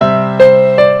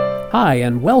Hi,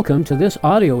 and welcome to this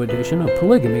audio edition of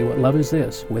Polygamy, What Love Is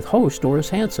This, with host Doris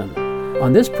Hanson.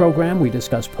 On this program, we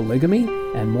discuss polygamy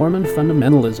and Mormon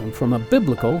fundamentalism from a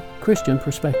biblical Christian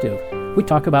perspective. We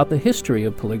talk about the history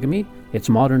of polygamy, its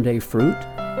modern-day fruit,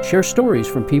 share stories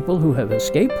from people who have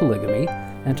escaped polygamy,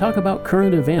 and talk about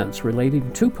current events relating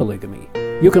to polygamy.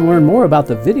 You can learn more about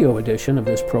the video edition of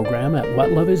this program at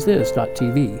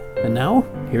whatloveisthis.tv. And now,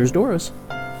 here's Doris.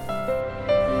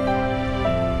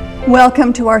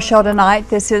 Welcome to our show tonight.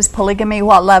 This is Polygamy,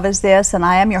 What Love Is This? And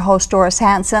I am your host, Doris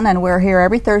Hanson, and we're here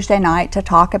every Thursday night to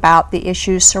talk about the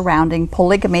issues surrounding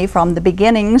polygamy from the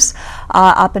beginnings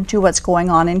up into what's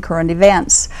going on in current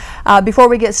events. Before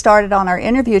we get started on our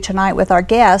interview tonight with our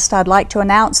guest, I'd like to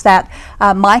announce that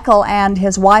Michael and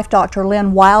his wife, Dr.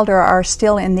 Lynn Wilder, are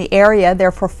still in the area.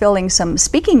 They're fulfilling some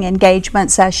speaking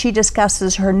engagements as she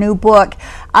discusses her new book,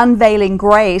 Unveiling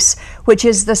Grace, which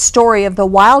is the story of the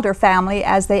Wilder family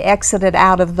as they exited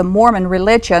out of the Mormon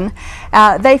religion.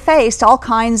 They faced all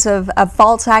kinds of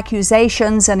false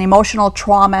accusations and emotional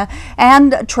trauma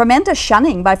and tremendous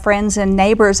shunning by friends and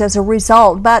neighbors as a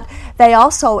result, but they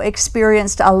also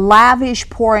experienced a lavish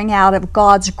pouring out of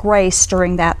God's grace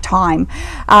during that time.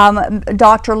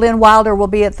 Dr. Lynn Wilder will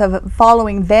be at the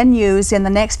following venues in the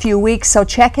next few weeks, so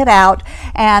check it out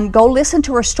and go listen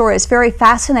to her story. It's very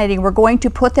fascinating. We're going to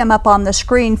put them up on the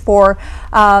screen for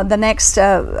the next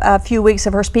few weeks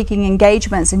of her speaking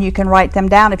engagements, and you can write them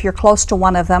down if you're close to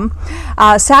one of them.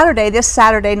 This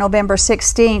Saturday, November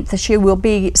 16th, she will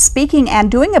be speaking and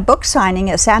doing a book signing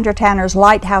at Sandra Tanner's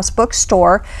Lighthouse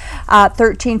Bookstore,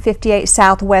 1358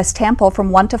 Southwest Temple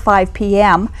from 1 to 5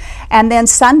 p.m. And then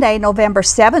Sunday, November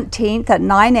 17th at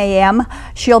 9 a.m.,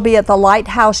 she'll be at the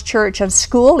Lighthouse Church and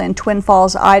School in Twin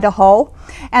Falls, Idaho.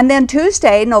 And then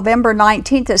Tuesday, November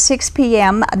 19th at 6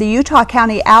 p.m., the Utah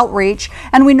County Outreach,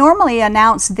 and we normally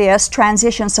announce this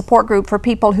transition support group for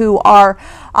people who are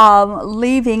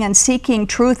leaving and seeking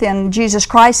truth in Jesus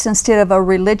Christ instead of a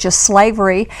religious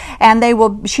slavery. And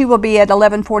she will be at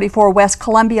 1144 West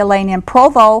Columbia Lane in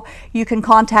Provo. You can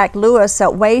contact Lewis at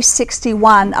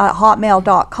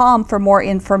way61@hotmail.com for more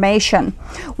information.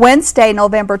 Wednesday,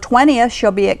 November 20th,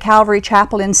 she'll be at Calvary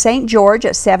Chapel in St. George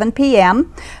at 7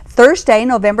 p.m. Thursday,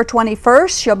 November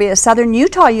 21st, she'll be at Southern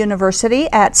Utah University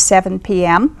at 7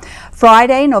 p.m.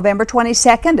 Friday, November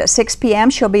 22nd at 6 p.m.,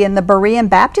 she'll be in the Berean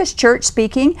Baptist Church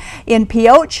speaking in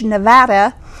Pioche,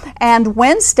 Nevada. And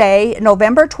Wednesday,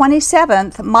 November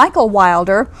 27th, Michael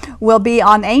Wilder will be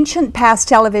on Ancient Past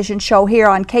television show here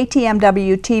on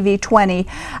KTMW TV 20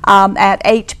 at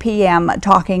 8 p.m.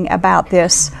 talking about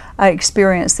this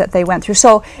experience that they went through.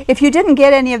 So if you didn't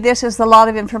get any of this, it's a lot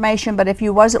of information, but if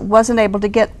you wasn't able to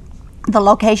get the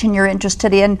location you're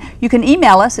interested in, you can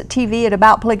email us at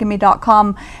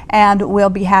tv@aboutpolygamy.com and we'll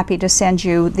be happy to send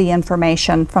you the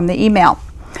information from the email.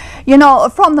 You know,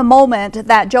 from the moment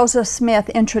that Joseph Smith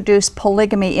introduced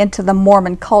polygamy into the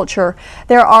Mormon culture,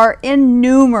 there are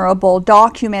innumerable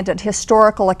documented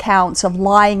historical accounts of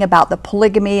lying about the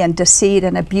polygamy and deceit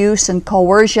and abuse and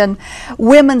coercion,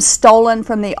 women stolen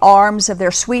from the arms of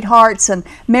their sweethearts and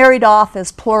married off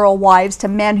as plural wives to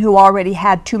men who already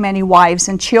had too many wives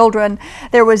and children.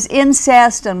 There was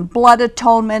incest and blood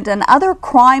atonement and other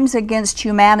crimes against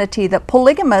humanity that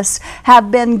polygamists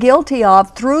have been guilty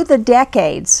of through the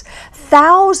decades.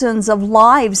 Thousands of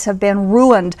lives have been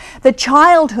ruined, the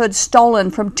childhood stolen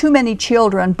from too many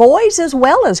children, boys as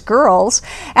well as girls,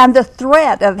 and the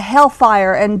threat of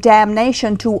hellfire and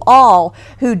damnation to all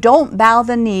who don't bow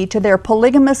the knee to their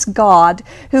polygamous God,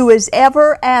 who is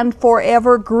ever and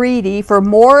forever greedy for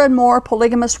more and more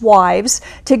polygamous wives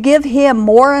to give him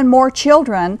more and more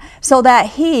children, so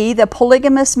that he, the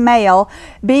polygamous male,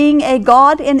 being a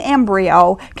God in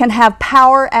embryo, can have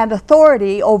power and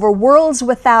authority over worlds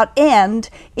without end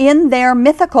in their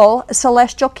mythical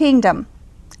celestial kingdom.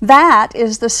 That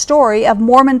is the story of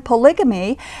Mormon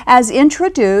polygamy as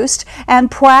introduced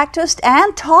and practiced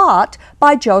and taught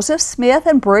by Joseph Smith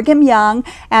and Brigham Young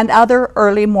and other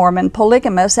early Mormon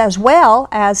polygamists, as well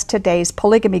as today's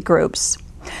polygamy groups.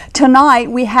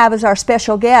 Tonight we have as our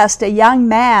special guest a young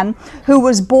man who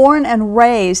was born and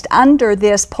raised under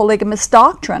this polygamous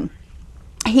doctrine.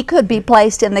 He could be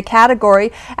placed in the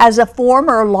category as a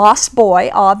former lost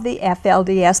boy of the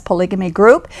FLDS polygamy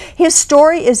group. His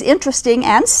story is interesting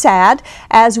and sad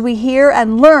as we hear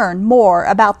and learn more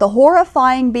about the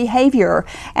horrifying behavior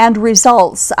and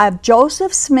results of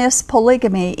Joseph Smith's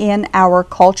polygamy in our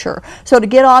culture. So to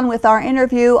get on with our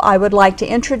interview, I would like to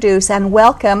introduce and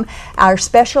welcome our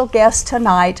special guest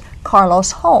tonight,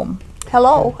 Carlos Holm.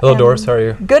 Hello. Hello, Doris. How are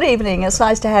you? Good evening. It's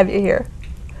nice to have you here.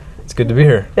 It's good to be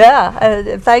here.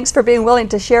 Yeah, thanks for being willing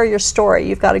to share your story.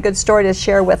 You've got a good story to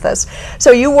share with us.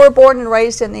 So you were born and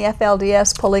raised in the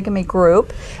FLDS polygamy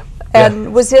group.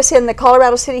 And was this in the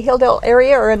Colorado City, Hilldale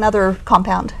area or another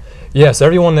compound? Yes,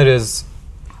 everyone that is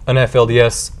an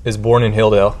FLDS is born in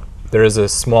Hilldale. There is a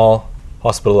small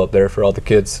hospital up there for all the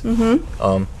kids.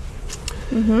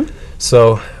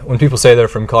 So when people say they're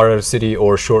from Colorado City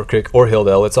or Short Creek or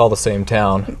Hilldale, it's all the same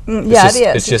town. Yeah, it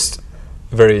is. It's just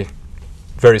very,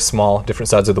 very small, different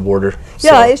sides of the border.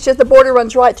 Yeah, it's just the border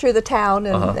runs right through the town,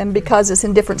 and because it's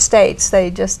in different states,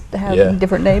 they just have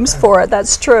different names for it.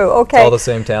 That's true. Okay. It's all the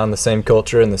same town, the same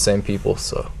culture, and the same people.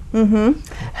 So.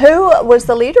 Who was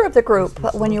the leader of the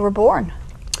group when you were born?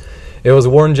 It was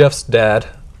Warren Jeff's dad,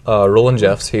 Roland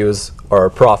Jeffs. He was our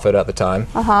prophet at the time.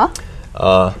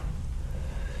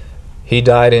 He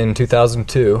died in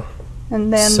 2002.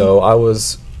 And then so I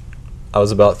was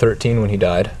about 13 when he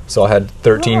died. So I had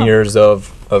 13 years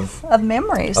of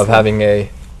memories of having a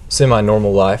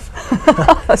semi-normal life.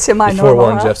 A semi-normal before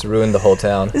Warren life. Jeffs ruined the whole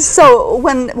town. So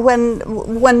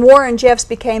when Warren Jeffs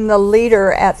became the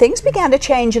leader, things began to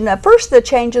change. And at first the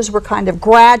changes were kind of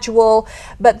gradual,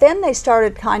 but then they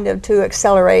started kind of to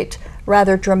accelerate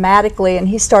rather dramatically, and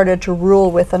he started to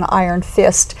rule with an iron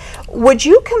fist. Would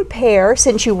you compare,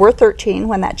 since you were 13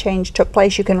 when that change took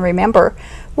place, you can remember,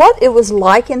 what it was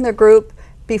like in the group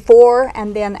before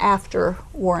and then after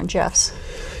Warren Jeffs?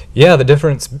 Yeah, the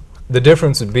difference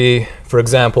would be, for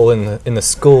example, in the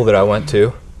school that I went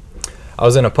to, I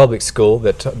was in a public school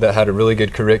that had a really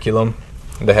good curriculum.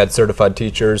 They had certified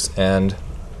teachers, and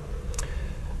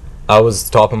I was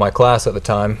top of my class at the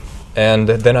time. And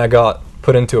then I got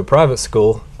put into a private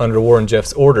school under Warren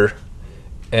Jeffs' order,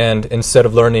 and instead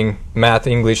of learning math,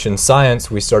 English, and science,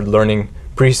 we started learning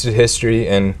priesthood history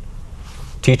and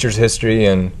teacher's history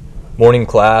and morning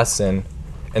class, and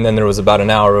then there was about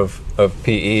an hour of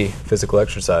PE, physical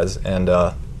exercise, and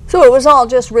so it was all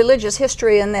just religious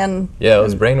history, and then it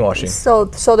was brainwashing. So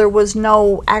there was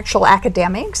no actual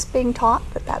academics being taught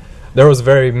at that. There was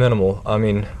very minimal. I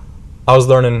mean, I was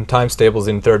learning times tables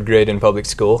in 3rd grade in public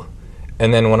school.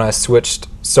 And then when I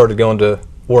started going to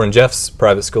Warren Jeffs'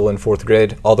 private school in 4th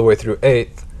grade, all the way through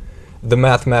 8th, the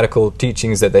mathematical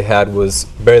teachings that they had was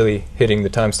barely hitting the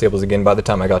times tables again by the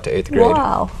time I got to 8th grade.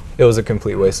 Wow. It was a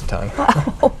complete waste of time.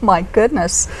 Oh my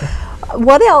goodness.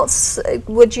 What else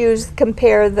would you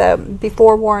compare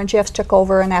before Warren Jeffs took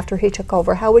over and after he took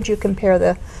over? How would you compare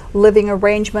the living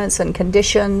arrangements and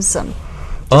conditions and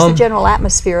just the general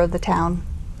atmosphere of the town?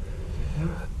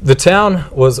 The town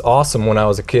was awesome when I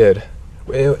was a kid.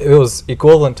 It was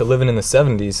equivalent to living in the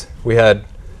 70s. We had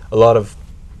a lot of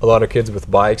kids with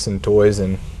bikes and toys,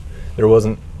 and there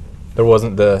wasn't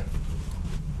the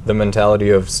mentality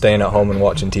of staying at home and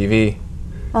watching TV.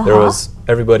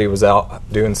 Everybody was out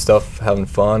doing stuff, having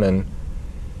fun, and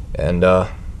then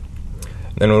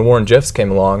when Warren Jeffs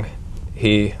came along,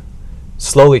 he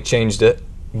slowly changed it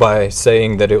by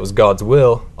saying that it was God's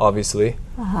will, obviously,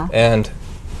 and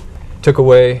took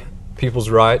away people's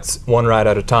rights one right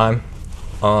at a time.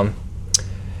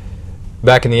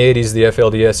 Back in the 80s, the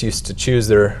FLDS used to choose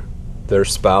their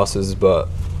spouses, but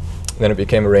then it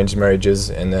became arranged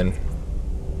marriages, and then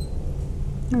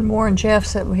And Warren Jeffs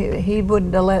said he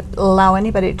wouldn't allow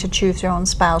anybody to choose their own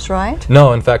spouse, right?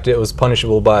 No, in fact, it was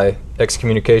punishable by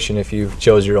excommunication if you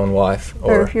chose your own wife.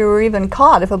 Or if you were even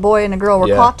caught, if a boy and a girl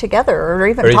were caught together, or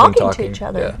even talking to each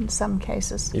other in some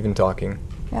cases. Even talking.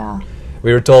 Yeah.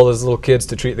 We were told as little kids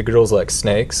to treat the girls like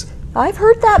snakes. I've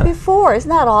heard that before. Isn't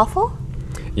that awful?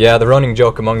 Yeah, the running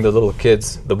joke among the little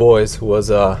kids, the boys, was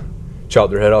chop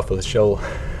their head off with a shovel.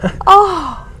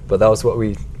 Oh! But that was what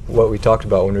we talked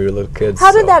about when we were little kids.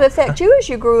 How did that affect you as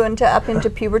you grew up into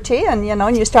puberty and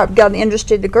and you got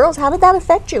interested in girls? How did that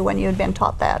affect you when you had been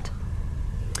taught that?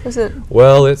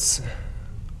 Well,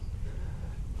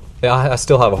 I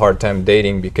still have a hard time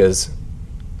dating because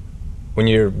when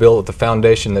you're built with a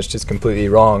foundation that's just completely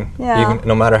wrong, even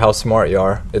no matter how smart you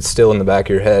are, it's still in the back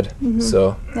of your head. Mm-hmm.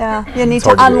 So you need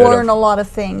to unlearn a lot of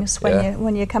things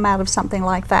when you come out of something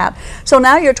like that. So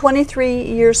now you're 23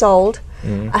 years old.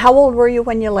 Mm-hmm. How old were you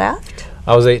when you left?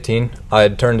 I was 18. I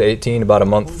had turned 18 about a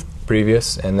month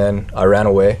previous, and then I ran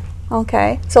away.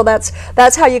 Okay, so that's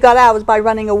how you got out, was by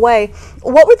running away.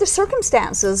 What were the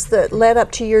circumstances that led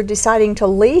up to your deciding to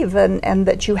leave and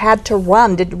that you had to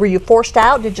run? Were you forced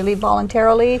out? Did you leave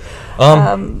voluntarily?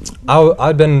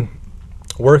 I'd been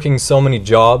working so many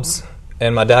jobs,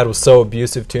 and my dad was so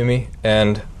abusive to me,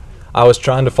 and I was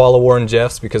trying to follow Warren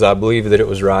Jeffs because I believed that it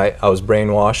was right. I was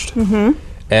brainwashed. Mm-hmm.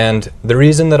 And the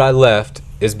reason that I left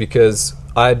is because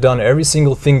I had done every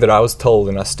single thing that I was told,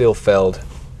 and I still failed.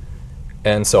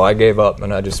 And so I gave up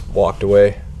and I just walked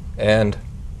away. and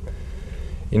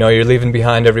you know, you're leaving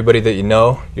behind everybody that you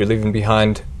know, you're leaving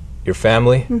behind your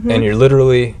family, and you're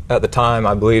literally, at the time,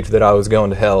 I believed that I was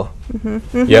going to hell.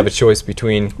 You have a choice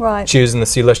between choosing the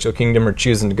celestial kingdom or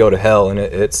choosing to go to hell, and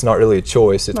it's not really a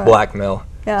choice, it's blackmail.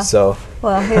 Yeah. So,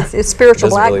 well, it's spiritual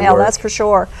blackmail, that's for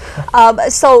sure.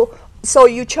 So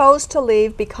you chose to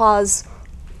leave because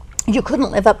you couldn't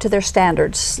live up to their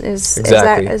standards.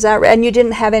 Exactly. Is that right? And you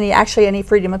didn't have any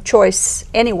freedom of choice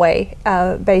anyway,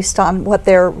 based on what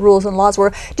their rules and laws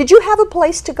were. Did you have a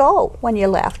place to go when you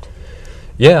left?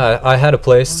 Yeah, I had a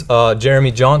place.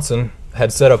 Jeremy Johnson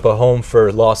had set up a home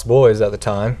for lost boys at the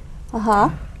time.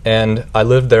 And I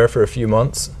lived there for a few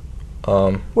months.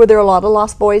 Were there a lot of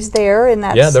lost boys there in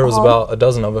that Yeah, there was home? about a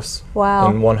dozen of us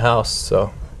in one house.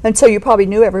 And so you probably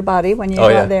knew everybody when you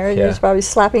got there. You was probably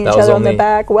slapping each other on the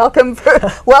back. Welcome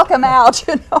out.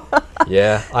 You know?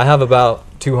 Yeah, I have about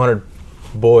 200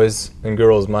 boys and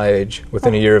girls my age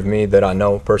within a year of me that I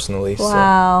know personally.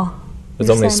 Wow. So there's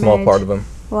only a small part of them.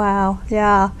 Wow,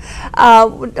 yeah.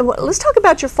 Let's talk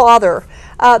about your father.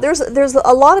 There's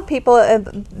a lot of people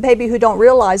maybe who don't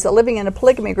realize that living in a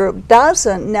polygamy group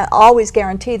doesn't always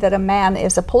guarantee that a man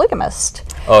is a polygamist.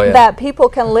 Oh, yeah. That people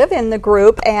can live in the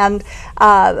group and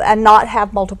not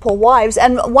have multiple wives.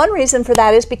 And one reason for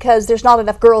that is because there's not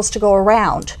enough girls to go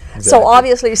around. Exactly. So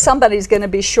obviously somebody's going to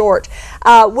be short.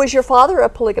 Was your father a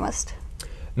polygamist?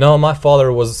 No, my father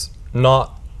was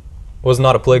not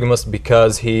a polygamist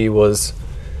because he wasn't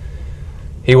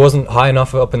high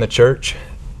enough up in the church.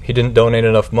 He didn't donate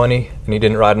enough money, and he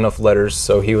didn't write enough letters,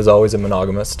 so he was always a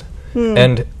monogamist.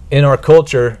 And in our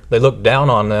culture, they looked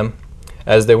down on them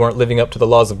as they weren't living up to the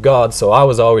laws of God, so I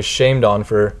was always shamed on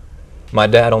for my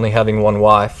dad only having one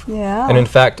wife. Yeah. And in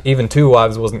fact, even 2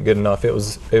 wives wasn't good enough. It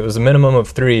was a minimum of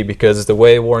 3, because the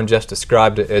way Warren Jeffs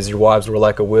described it is your wives were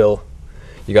like a wheel.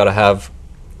 You got to have,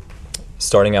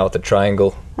 starting out with a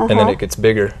triangle, and then it gets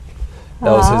bigger.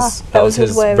 That was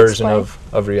his version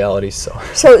of reality.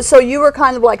 So you were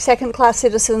kind of like second-class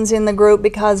citizens in the group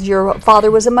because your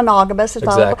father was a monogamist.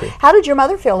 Exactly. How did your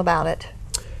mother feel about it?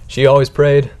 She always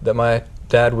prayed that my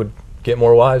dad would get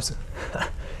more wives.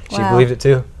 She believed it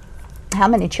too. How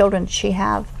many children did she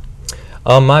have?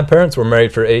 My parents were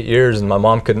married for 8 years, and my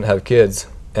mom couldn't have kids,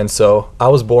 and so I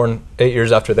was born 8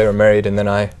 years after they were married, and then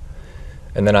I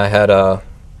had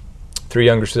 3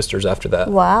 younger sisters after that.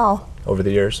 Wow. Over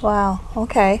the years. Wow.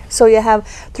 Okay. So you have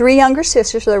 3 younger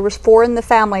sisters. So there was 4 in the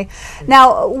family.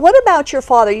 Now, what about your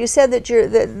father? You said that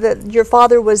your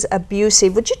father was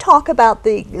abusive. Would you talk about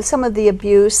some of the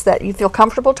abuse that you feel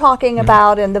comfortable talking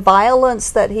about, and the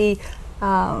violence that he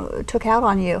took out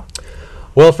on you?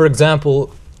 Well, for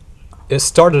example, it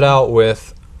started out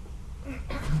with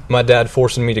my dad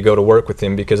forcing me to go to work with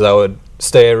him because I would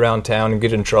stay around town and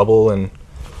get in trouble and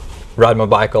ride my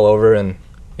bike all over, and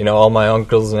you know, all my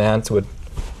uncles and aunts would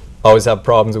always have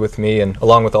problems with me, and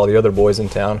along with all the other boys in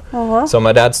town. So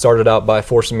my dad started out by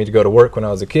forcing me to go to work when I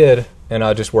was a kid, and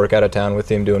I'd just work out of town with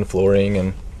him doing flooring,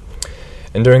 and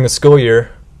during the school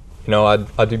year, you know,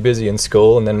 I'd be busy in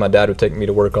school, and then my dad would take me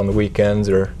to work on the weekends,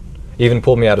 or even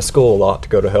pull me out of school a lot to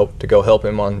go help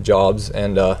him on jobs.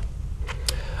 And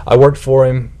I worked for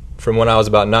him from when I was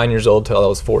about 9 years old till I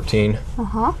was 14.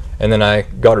 And then I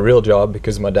got a real job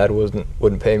because my dad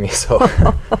wouldn't pay me. So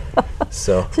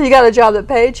you got a job that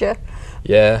paid you.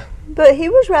 Yeah. But he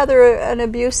was rather an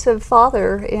abusive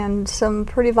father in some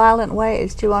pretty violent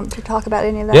ways. Do you want to talk about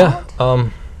any of that? Yeah.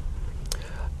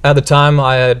 At the time,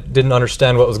 I didn't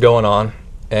understand what was going on,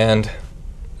 and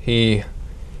he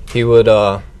would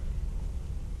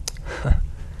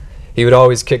he would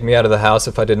always kick me out of the house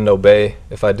if I didn't obey,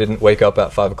 if I didn't wake up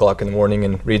at 5 o'clock in the morning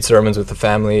and read sermons with the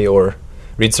family, or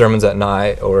read sermons at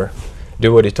night, or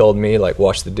do what he told me, like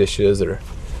wash the dishes or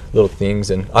little things.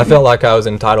 And I felt like I was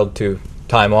entitled to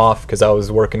time off because I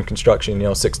was working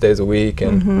construction, 6 days a week,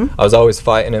 and I was always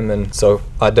fighting him. And so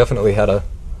I definitely had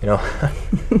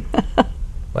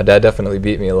my dad definitely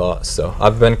beat me a lot. So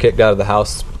I've been kicked out of the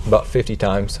house about 50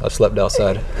 times. I've slept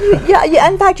outside. Yeah.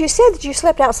 In fact, you said that you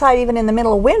slept outside even in the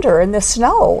middle of winter in the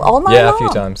snow all night long. Yeah, a few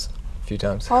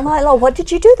times. All night long. What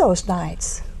did you do those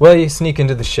nights? Well, you sneak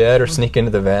into the shed or sneak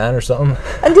into the van or something.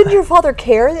 And didn't your father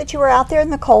care that you were out there in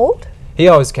the cold? He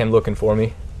always came looking for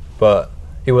me, but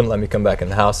he wouldn't let me come back in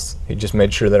the house. He just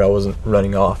made sure that I wasn't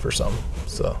running off or something.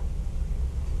 So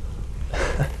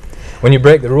when you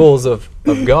break the rules of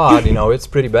God, it's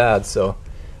pretty bad. So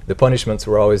the punishments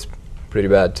were always pretty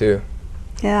bad too.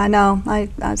 Yeah, I know.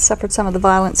 I suffered some of the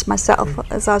violence myself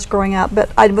as I was growing up,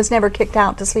 but I was never kicked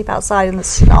out to sleep outside in the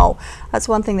snow. That's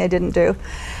one thing they didn't do.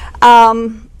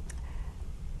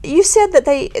 You said that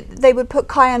they would put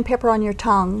cayenne pepper on your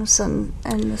tongues and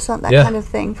that Yeah. kind of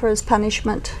thing for his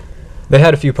punishment. They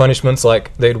had a few punishments,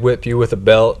 like they'd whip you with a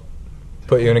belt,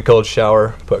 put you in a cold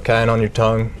shower, put cayenne on your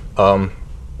tongue.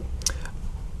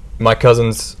 My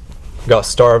cousins got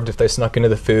starved if they snuck into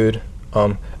the food,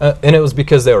 and it was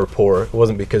because they were poor. It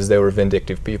wasn't because they were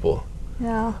vindictive people.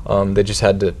 Yeah. They just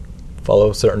had to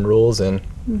follow certain rules, and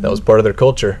that was part of their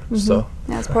culture. So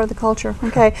That's part of the culture.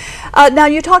 Okay. Now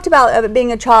you talked about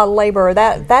being a child laborer.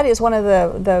 That is one of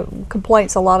the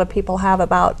complaints a lot of people have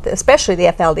about, especially the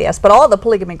FLDS, but all the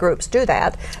polygamy groups do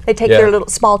that. They take their little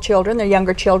small children, their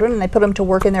younger children, and they put them to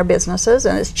work in their businesses,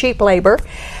 and it's cheap labor.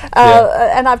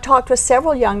 And I've talked with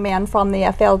several young men from the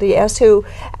FLDS who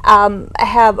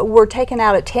were taken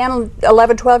out at 10,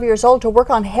 11, 12 years old to work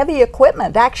on heavy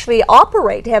equipment, actually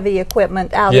operate heavy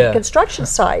equipment out at construction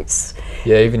sites.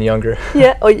 Yeah, even younger.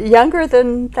 Yeah, younger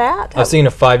than that? I've seen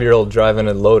a 5-year-old driving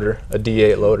a loader, a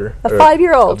D8 loader. A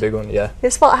 5-year-old? A big one, yeah.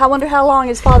 I wonder how long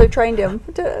his father trained him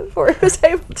before he was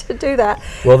able to do that.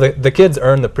 Well, the kids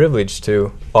earn the privilege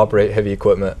to operate heavy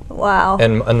equipment. Wow.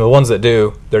 And the ones that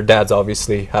do, their dads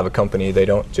obviously have a company. They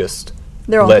don't just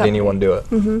Their own let company. anyone do it.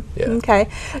 Yeah. Okay.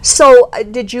 So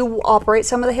did you operate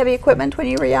some of the heavy equipment when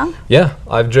you were young? Yeah,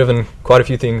 I've driven quite a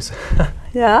few things.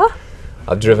 Yeah?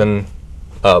 I've driven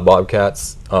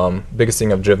Bobcats. Biggest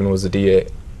thing I've driven was a D8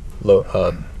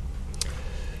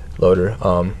 loader.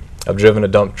 I've driven a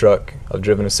dump truck. I've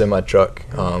driven a semi-truck.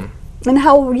 And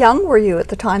how young were you at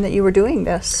the time that you were doing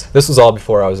this? This was all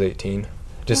before I was 18.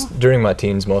 Just during my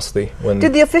teens mostly. When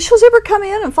Did the officials ever come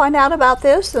in and find out about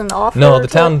this and offer? No, the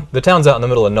town's out in the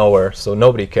middle of nowhere, so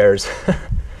nobody cares.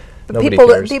 Nobody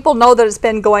cares. People know that it's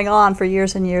been going on for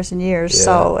years and years and years,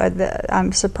 so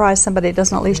I'm surprised somebody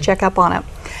doesn't at least check up on it.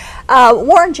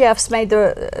 Warren Jeffs made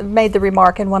the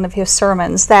remark in one of his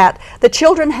sermons that the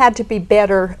children had to be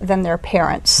better than their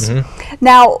parents.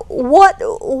 Now,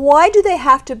 why do they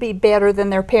have to be better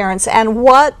than their parents, and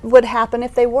what would happen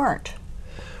if they weren't?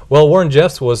 Well, Warren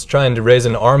Jeffs was trying to raise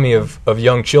an army of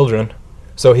young children,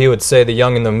 so he would say the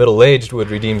young and the middle-aged would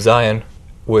redeem Zion,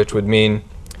 which would mean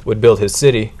would build his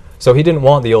city. So he didn't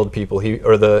want the old people,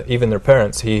 even their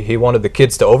parents. He wanted the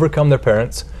kids to overcome their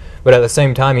parents, but at the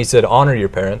same time he said honor your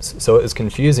parents. So it was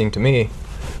confusing to me,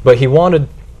 but he wanted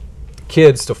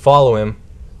kids to follow him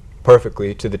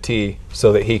perfectly to the T,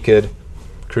 so that he could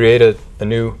create a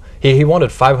new. He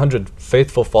wanted 500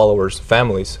 faithful followers,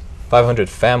 families. 500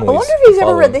 families. I wonder if he's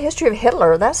ever read the history of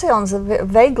Hitler. That sounds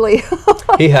vaguely.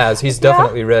 He has. He's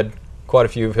definitely read quite a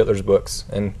few of Hitler's books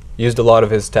and used a lot of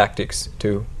his tactics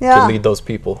to lead those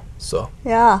people. So.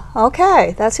 Yeah.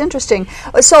 Okay. That's interesting.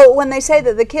 So when they say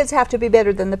that the kids have to be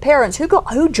better than the parents,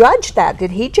 who judged that?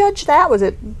 Did he judge that? Was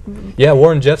it? Yeah.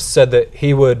 Warren Jeffs said that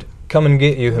he would come and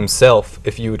get you himself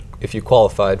if you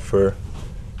qualified for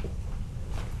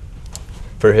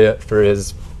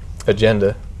his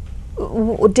agenda.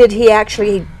 Did he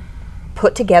actually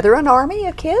put together an army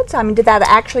of kids? I mean, did that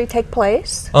actually take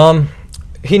place?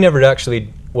 He never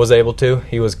actually was able to.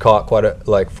 He was caught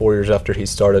like 4 years after he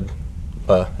started,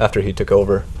 after he took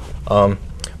over.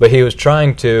 But he was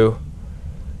trying to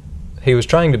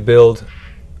build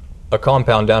a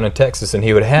compound down in Texas, and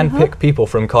he would handpick people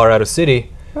from Colorado City.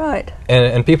 Right.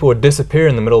 And people would disappear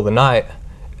in the middle of the night,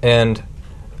 and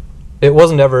it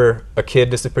wasn't ever a kid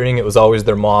disappearing. It was always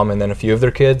their mom and then a few of their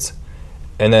kids.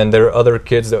 And then there were other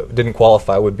kids that didn't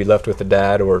qualify would be left with the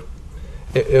dad, or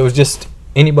it was just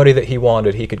anybody that he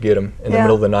wanted, he could get them in the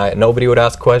middle of the night. Nobody would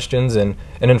ask questions, and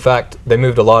in fact, they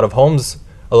moved a lot of homes,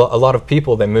 a lot of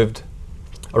people they moved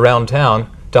around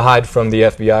town to hide from the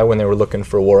FBI when they were looking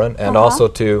for Warren, and also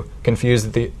to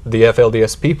confuse the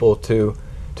FLDS people to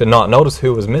not notice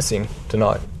who was missing, to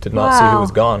not see who was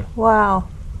gone. Wow.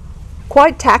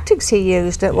 Quite tactics he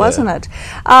used, wasn't it?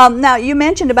 Now, you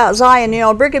mentioned about Zion,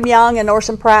 Brigham Young and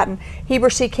Orson Pratt and Heber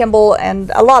C. Kimball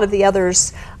and a lot of the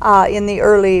others in the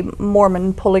early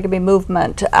Mormon polygamy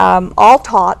movement all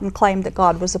taught and claimed that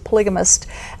God was a polygamist.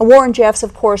 And Warren Jeffs,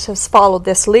 of course, has followed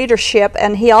this leadership,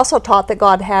 and he also taught that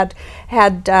God had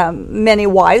many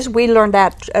wives. We learned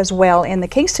that as well in the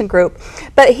Kingston group.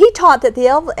 But he taught that the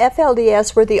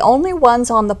FLDS were the only ones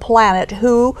on the planet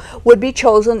who would be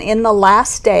chosen in the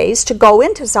last days to go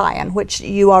into Zion, which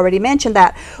you already mentioned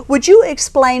that. Would you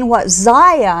explain what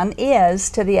Zion is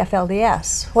to the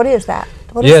FLDS? What is that?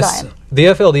 What is Zion? The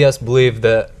FLDS believe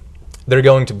that they're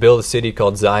going to build a city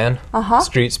called Zion,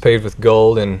 streets paved with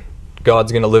gold, and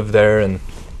God's going to live there, and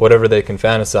whatever they can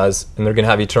fantasize, and they're going to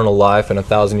have eternal life and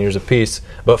 1,000 years of peace.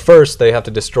 But first, they have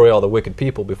to destroy all the wicked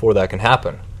people before that can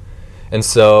happen. And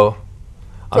so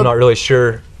I'm not really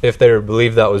sure if they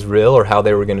believed that was real, or how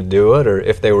they were going to do it, or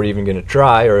if they were even going to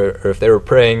try, or if they were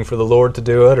praying for the Lord to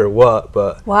do it, or what.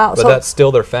 But wow, but that's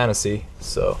still their fantasy.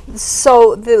 So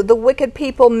the wicked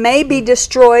people may be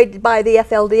destroyed by the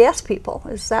FLDS people.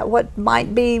 Is that what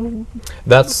might be?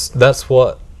 That's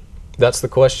the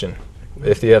question.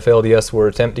 If the FLDS were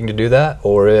attempting to do that,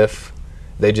 or if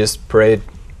they just prayed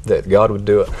that God would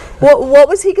do it. What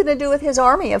was he going to do with his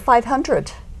army of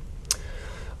 500?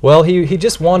 Well, he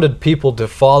just wanted people to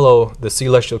follow the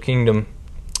celestial kingdom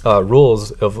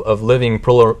rules of living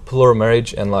plural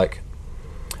marriage, and like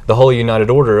the Holy United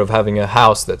Order of having a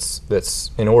house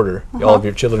that's in order. All of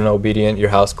your children are obedient, your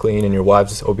house clean, and your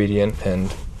wives obedient.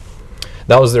 And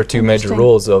that was their two major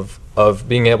rules of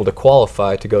being able to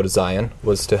qualify to go to Zion,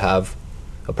 was to have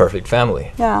a perfect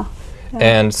family. Yeah.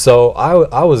 And so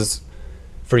I was,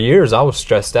 for years, I was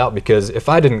stressed out, because if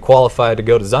I didn't qualify to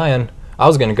go to Zion, I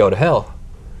was going to go to hell.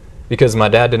 Because my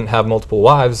dad didn't have multiple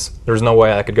wives, there was no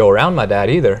way I could go around my dad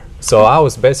either. So I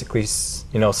was basically,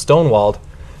 stonewalled.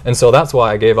 And so that's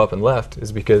why I gave up and left,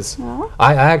 is because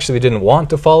I actually didn't want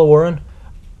to follow Warren,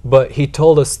 but he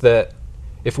told us that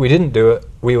if we didn't do it,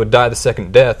 we would die the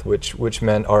second death, which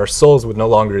meant our souls would no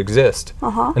longer exist.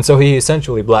 And so he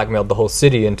essentially blackmailed the whole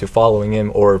city into following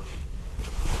him or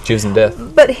choosing death.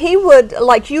 But he would,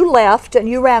 like, you left and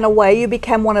you ran away, you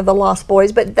became one of the Lost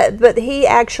Boys, but he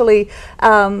actually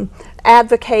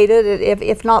advocated,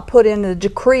 if not put in a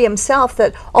decree himself,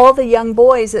 that all the young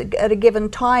boys at a given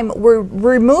time were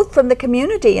removed from the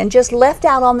community and just left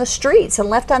out on the streets and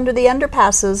left under the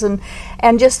underpasses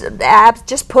and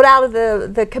just put out of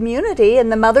the community,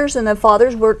 and the mothers and the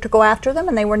fathers were to go after them,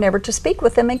 and they were never to speak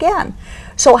with them again.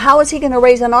 So how is he going to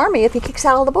raise an army if he kicks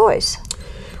out all the boys?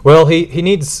 Well, he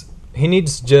needs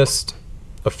just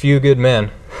a few good men.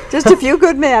 Just a few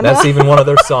good men. That's even one of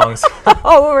their songs.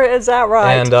 Oh, is that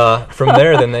right? And from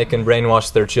there, then they can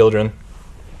brainwash their children,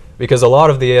 because a lot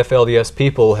of the FLDS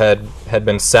people had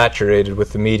been saturated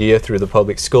with the media through the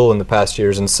public school in the past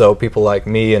years, and so people like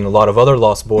me and a lot of other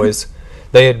Lost Boys,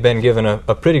 they had been given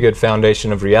a pretty good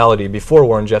foundation of reality before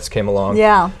Warren Jeffs came along.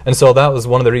 Yeah. And so that was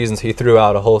one of the reasons he threw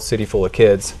out a whole city full of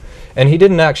kids. And he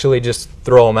didn't actually just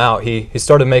throw them out. He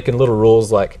started making little rules,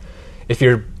 like if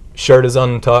your shirt is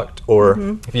untucked,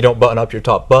 or if you don't button up your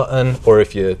top button, or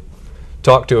if you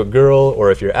talk to a girl,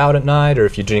 or if you're out at night, or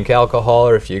if you drink alcohol,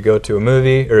 or if you go to a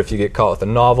movie, or if you get caught with a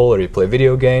novel, or you play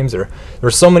video games, or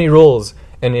there's so many rules.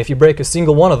 And if you break a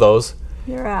single one of those,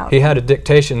 you're out. He had a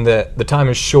dictation that the time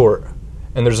is short,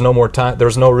 and there's no more time,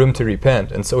 there's no room to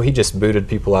repent, and so he just booted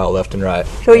people out left and right.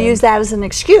 So he used that as an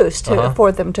excuse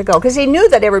for them to go, because he knew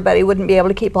that everybody wouldn't be able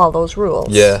to keep all those rules.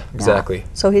 Yeah, exactly. Yeah.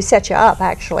 So he set you up,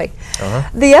 actually.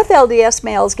 The FLDS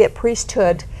males get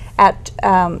priesthood at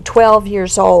 12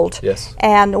 years old. Yes.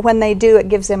 And when they do, it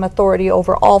gives them authority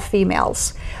over all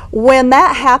females. When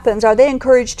that happens, are they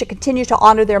encouraged to continue to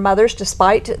honor their mothers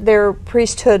despite their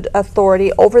priesthood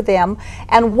authority over them?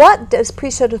 And what does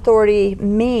priesthood authority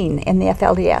mean in the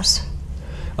FLDS?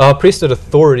 Priesthood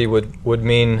authority would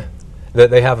mean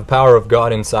that they have a power of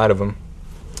God inside of them.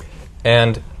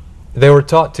 And they were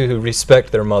taught to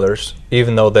respect their mothers,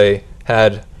 even though they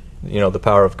had, the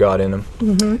power of God in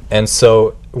them. And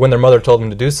so when their mother told them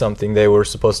to do something, they were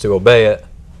supposed to obey it.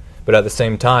 But at the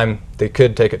same time, they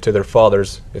could take it to their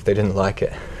fathers if they didn't like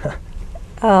it.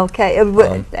 Okay,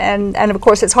 and of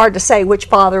course it's hard to say which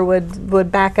father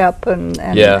would back up and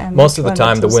most of the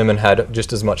time the women had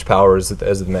just as much power as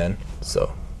the men.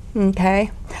 So. Okay.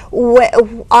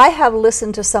 I have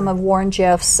listened to some of Warren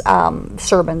Jeffs'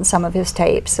 sermons, some of his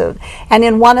tapes, and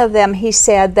in one of them he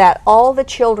said that all the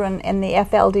children in the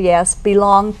FLDS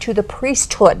belong to the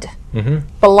priesthood.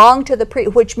 Belong to the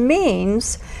which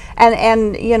means,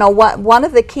 and one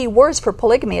of the key words for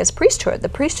polygamy is priesthood. The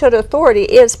priesthood authority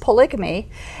is polygamy,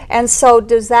 and so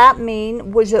does that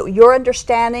mean, was it your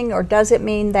understanding, or does it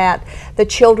mean that the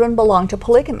children belong to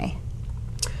polygamy?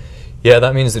 Yeah,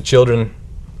 that means the children,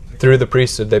 through the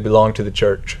priesthood, they belong to the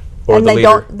church or and the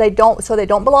leader. They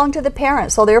don't belong to the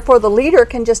parents. So therefore, the leader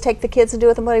can just take the kids and do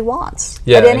with them what he wants.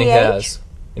 Yeah, at any age.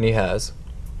 And he has.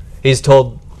 He's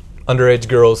told underage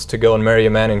girls to go and marry a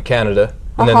man in Canada,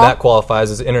 and then that qualifies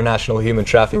as international human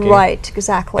trafficking. Right,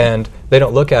 exactly. And they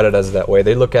don't look at it as that way.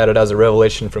 They look at it as a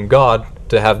revelation from God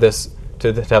to have this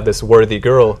worthy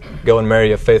girl go and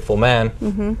marry a faithful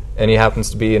man, and he happens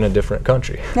to be in a different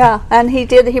country. Yeah, and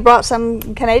he brought some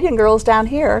Canadian girls down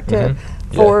here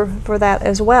for that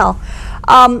as well.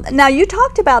 Now, you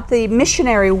talked about the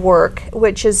missionary work,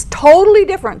 which is totally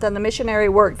different than the missionary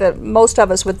work that most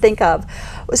of us would think of.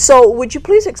 So would you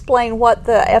please explain what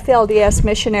the FLDS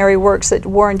missionary works that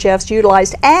Warren Jeffs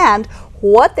utilized, and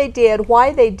what they did,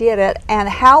 why they did it, and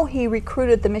how he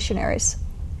recruited the missionaries.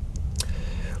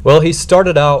 Well, he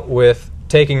started out with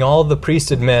taking all the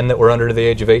priesthood men that were under the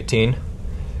age of 18,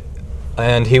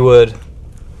 and he would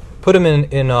put them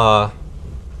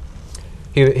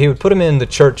he would put them in the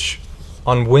church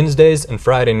on Wednesdays and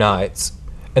Friday nights,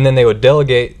 and then they would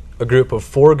delegate a group of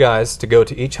 4 guys to go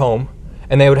to each home,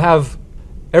 and they would have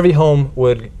every home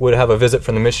would have a visit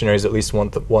from the missionaries at least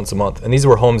once a month. And these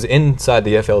were homes inside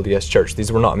the FLDS church. These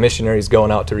were not missionaries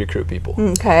going out to recruit people.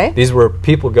 Okay. These were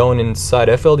people going inside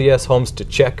FLDS homes to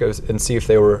check and see if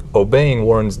they were obeying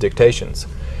Warren's dictations.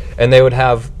 And they would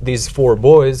have these 4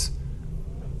 boys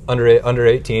under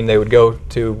 18. They would go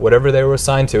to whatever they were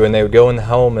assigned to, and they would go in the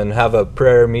home and have a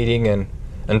prayer meeting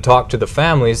and talk to the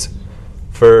families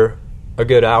for a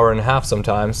good hour and a half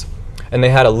sometimes. And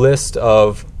they had a list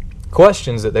of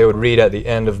questions that they would read at the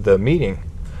end of the meeting.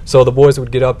 So the boys would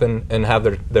get up and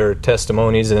have their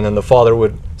testimonies, and then the father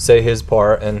would say his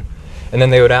part, and then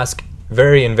they would ask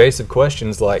very invasive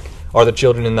questions like, are the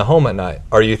children in the home at night?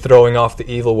 Are you throwing off the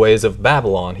evil ways of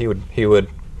Babylon? He would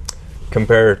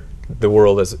compare the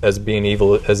world as being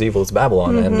evil as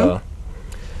Babylon. And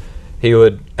he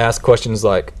would ask questions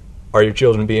like, are your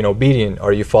children being obedient?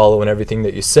 Are you following everything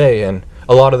that you say? And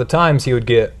a lot of the times he would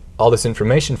get all this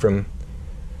information from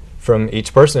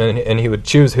each person, and he would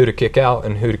choose who to kick out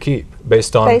and who to keep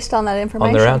based on that information,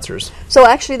 on their answers. So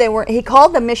actually he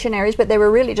called them missionaries, but they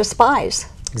were really just spies.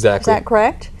 Exactly. Is that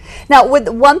correct? Now, would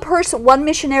one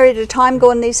missionary at a time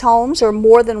go in these homes, or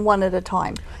more than one at a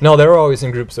time? No, they were always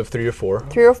in groups of 3 or 4.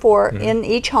 3 or 4 in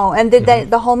each home. And did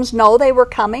the homes know they were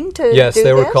coming to yes, do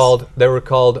they this? were called. They were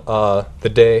called the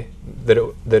day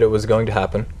that it was going to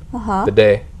happen. The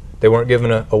day. They weren't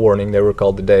given a warning. They were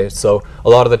called the day. So a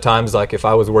lot of the times, like if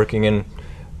I was working in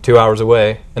 2 hours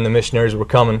away and the missionaries were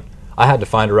coming, I had to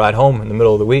find a ride home in the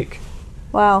middle of the week.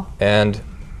 Wow. And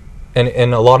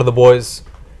a lot of the boys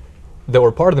that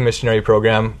were part of the missionary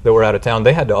program that were out of town,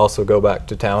 they had to also go back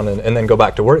to town and then go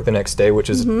back to work the next day, which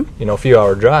is a few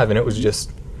hour drive, and it was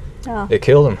just it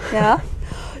killed them. Yeah.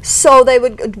 So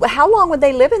how long would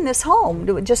they live in this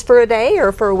home? Just for a day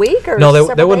or for a week or no?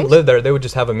 They wouldn't days? live there. They would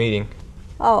just have a meeting.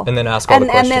 Oh. And then ask all the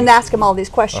questions. And then ask them all these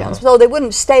questions. So they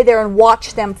wouldn't stay there and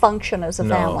watch them function as a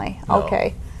family. No.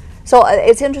 Okay. So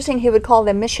it's interesting he would call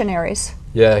them missionaries.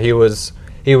 Yeah, he was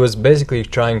basically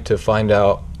trying to find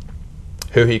out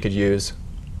who he could use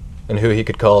and who he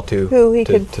could call to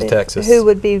Texas. Who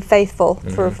would be faithful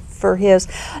for his.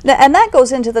 And that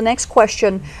goes into the next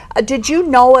question. Did you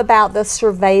know about the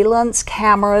surveillance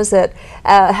cameras that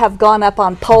have gone up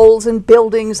on poles and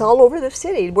buildings all over the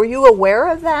city? Were you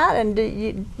aware of that?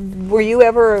 And were you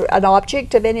ever an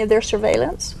object of any of their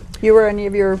surveillance? You or any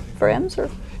of your friends? Or?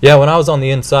 Yeah, when I was on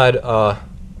the inside,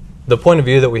 the point of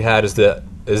view that we had is that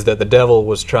the devil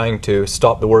was trying to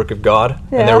stop the work of God,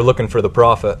 and they were looking for the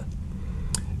prophet.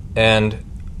 And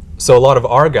so a lot of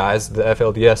our guys, the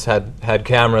FLDS, had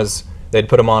cameras. They'd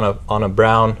put them on a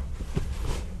brown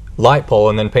light pole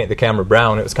and then paint the camera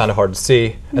brown. It was kind of hard to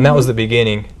see, and that was the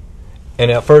beginning.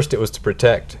 And at first it was to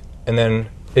protect, and then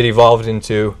it evolved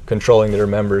into controlling their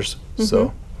members.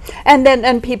 So.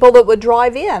 And people that would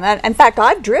drive in. And in fact,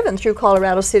 I've driven through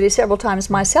Colorado City several times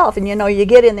myself, and you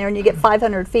get in there and you get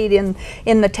 500 feet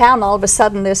in the town, all of a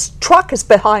sudden this truck is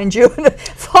behind you and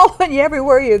following you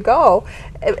everywhere you go.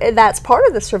 And that's part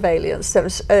of the surveillance,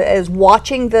 is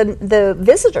watching the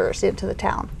visitors into the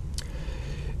town.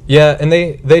 Yeah, and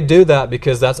they do that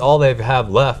because that's all they have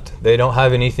left. They don't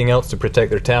have anything else to protect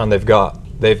their town. They've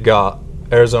got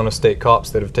Arizona State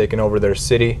cops that have taken over their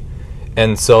city,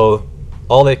 and so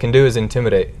all they can do is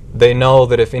intimidate. They know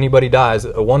that if anybody dies,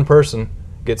 one person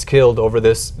gets killed over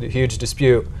this huge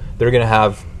dispute, they're going to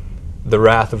have the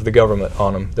wrath of the government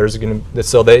on them.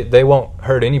 So they won't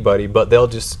hurt anybody, but they'll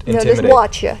just intimidate. They'll just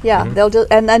watch you. Yeah, they'll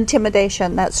and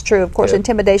intimidation. That's true. Of course,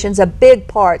 Intimidation is a big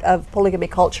part of polygamy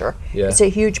culture. Yeah. It's a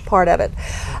huge part of it.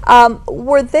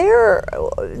 Were there?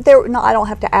 No, I don't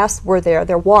have to ask. Were there?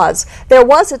 There was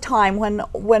a time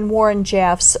when Warren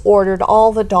Jeffs ordered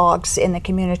all the dogs in the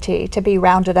community to be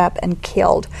rounded up and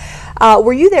killed.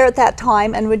 Were you there at that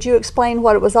time? And would you explain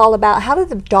what it was all about? How did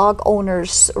the dog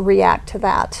owners react to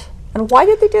that? And why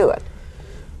did they do it?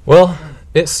 Well,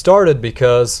 it started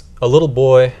because a little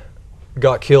boy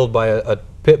got killed by a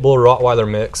pit bull Rottweiler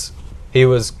mix. He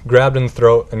was grabbed in the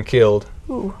throat and killed.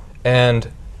 Ooh. And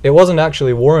it wasn't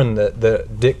actually Warren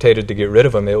that dictated to get rid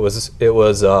of him. It was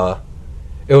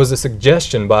a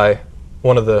suggestion by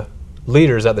one of the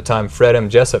leaders at the time, Fred M.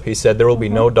 Jessup. He said there will be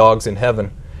no dogs in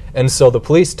heaven. And so the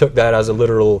police took that as a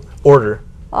literal order.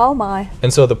 Oh my.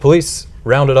 And so the police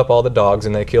rounded up all the dogs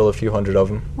and they killed a few hundred of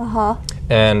them.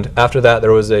 And after that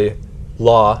there was a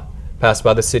law passed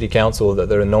by the city council that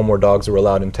no more dogs were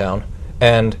allowed in town.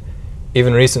 And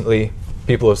even recently,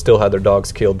 people have still had their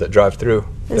dogs killed that drive through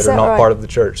that are not part of the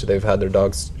church. They've had their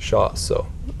dogs shot. So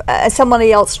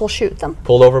somebody else will shoot them?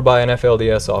 Pulled over by an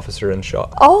FLDS officer and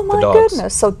shot. Oh my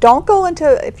goodness. So don't go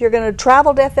if you're going to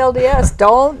travel to FLDS,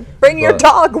 don't bring your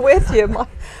dog with you.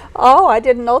 Oh, I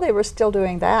didn't know they were still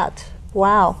doing that.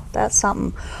 Wow, that's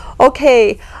something.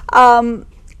 Okay,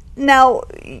 now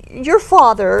your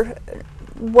father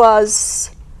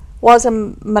was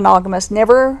a monogamous.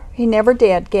 He never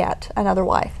did get another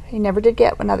wife. He never did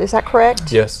get another. Is that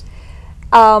correct? Yes.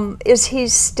 Is he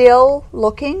still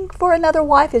looking for another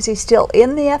wife? Is he still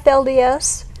in the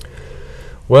FLDS?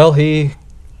 Well, he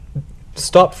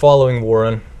stopped following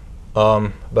Warren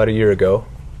about a year ago,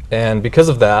 and because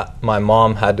of that, my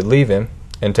mom had to leave him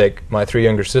and take my 3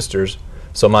 younger sisters.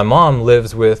 So my mom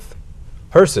lives with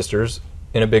her sisters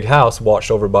in a big house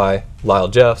watched over by Lyle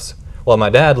Jeffs, while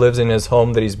my dad lives in his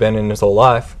home that he's been in his whole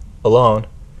life alone.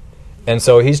 And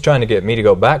so he's trying to get me to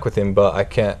go back with him, but I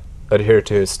can't adhere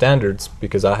to his standards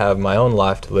because I have my own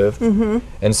life to live. Mm-hmm.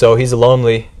 And so he's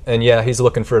lonely, and yeah, he's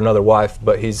looking for another wife,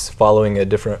 but he's following a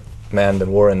different man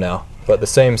than Warren now, but the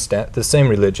same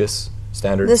religious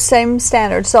standards. The same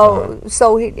standards. So,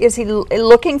 is he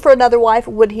looking for another wife?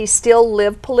 Would he still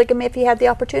live polygamy if he had the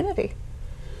opportunity?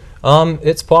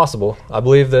 It's possible. I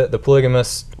believe that the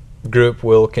polygamist group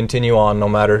will continue on no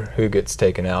matter who gets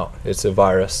taken out. It's a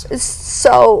virus.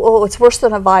 So, it's worse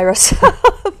than a virus.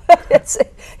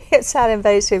 It's that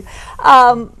invasive.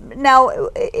 Now,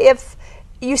 if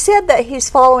you said that he's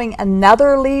following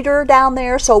another leader down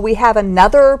there, so we have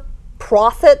another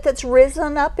prophet that's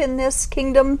risen up in this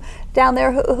kingdom down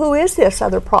there. Who is this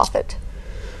other prophet?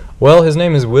 Well, his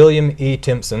name is William E.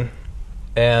 Timpson,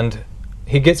 and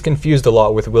he gets confused a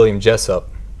lot with William Jessup,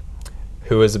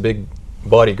 who is a big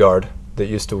bodyguard that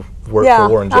used to work for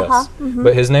Warren Jeffs. Mm-hmm.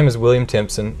 But his name is William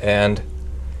Timpson, and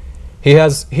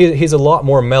he's a lot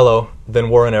more mellow than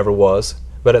Warren ever was,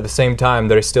 but at the same time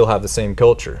they still have the same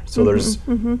culture. So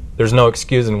there's no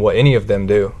excusing what any of them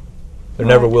do. There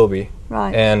never will be.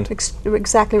 Right. And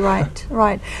exactly right.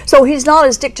 Right. So he's not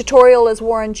as dictatorial as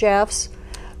Warren Jeffs.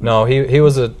 No,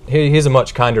 he's a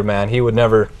much kinder man. He would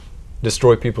never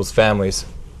destroy people's families.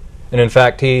 And in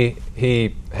fact, he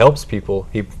helps people.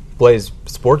 He plays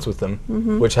sports with them,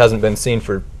 which hasn't been seen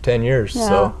for 10 years.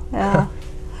 Yeah.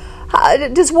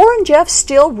 Does Warren Jeffs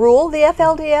still rule the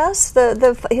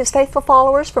FLDS, his faithful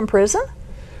followers from prison?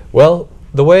 Well,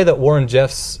 the way that Warren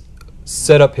Jeffs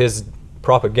set up his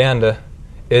propaganda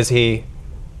is he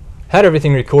had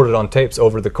everything recorded on tapes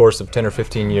over the course of 10 or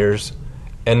 15 years,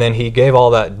 and then he gave all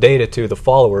that data to the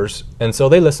followers, and so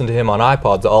they listen to him on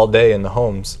iPods all day in the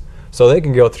homes. So they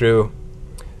can go through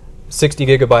 60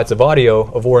 gigabytes of audio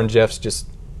of Warren Jeffs just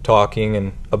talking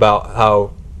and about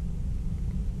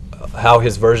how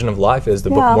his version of life is,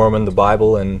 the Book of Mormon, the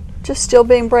Bible, and just still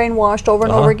being brainwashed over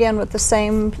and over again with the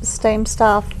same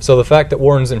stuff. So the fact that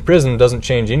Warren's in prison doesn't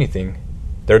change anything.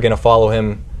 They're going to follow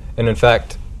him, and in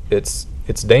fact, it's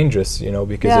dangerous,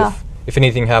 because if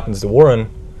anything happens to Warren,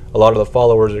 a lot of the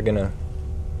followers are going to,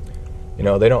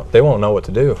 they won't know what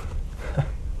to do.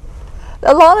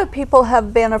 A lot of people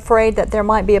have been afraid that there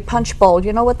might be a punch bowl. Do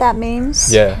you know what that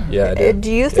means? Yeah, I do.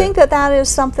 Do you think that is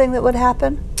something that would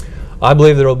happen? I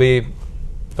believe there will be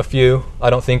a few. I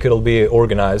don't think it'll be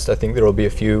organized. I think there will be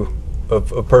a few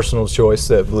of personal choice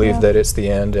that believe that it's the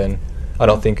end, and I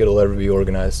don't think it'll ever be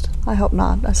organized. I hope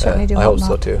not. I certainly do. I hope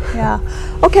so too. Yeah.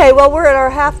 Okay. Well, we're at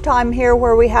our halftime here,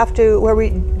 where we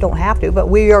don't have to, but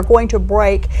we are going to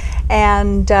break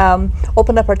and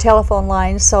open up our telephone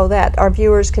lines so that our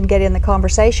viewers can get in the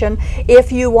conversation.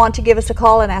 If you want to give us a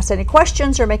call and ask any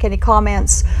questions or make any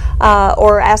comments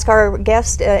or ask our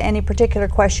guest any particular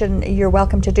question, you're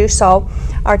welcome to do so.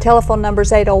 Our telephone number is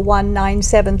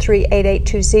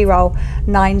 801-973-8820,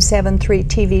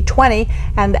 973-TV20,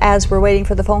 and as we're waiting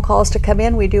for the phone calls to come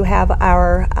in, we do have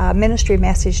our ministry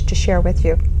message to share with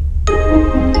you.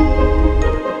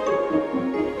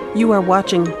 You are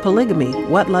watching Polygamy,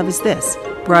 What Love Is This?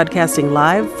 Broadcasting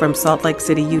live from Salt Lake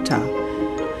City, Utah.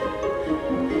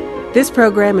 This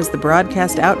program is the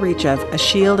broadcast outreach of a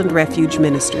Shield and Refuge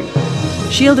ministry.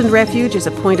 Shield and Refuge is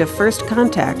a point of first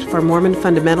contact for Mormon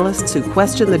fundamentalists who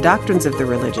question the doctrines of the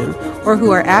religion or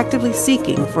who are actively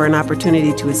seeking for an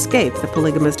opportunity to escape the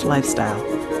polygamist lifestyle.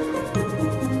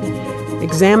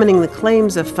 Examining the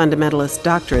claims of fundamentalist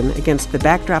doctrine against the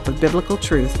backdrop of biblical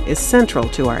truth is central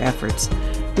to our efforts.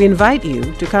 We invite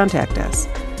you to contact us.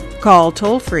 Call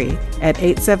toll-free at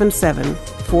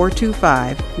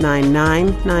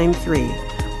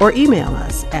 877-425-9993 or email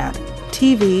us at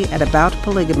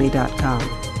tv@aboutpolygamy.com.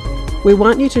 We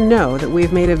want you to know that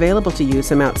we've made available to you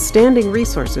some outstanding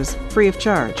resources free of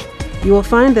charge. You will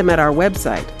find them at our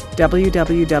website,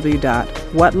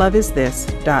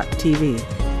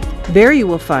 www.whatloveisthis.tv. There you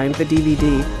will find the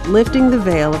DVD, Lifting the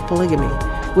Veil of Polygamy,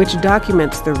 which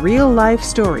documents the real-life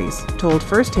stories told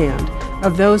firsthand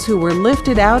of those who were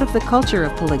lifted out of the culture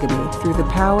of polygamy through the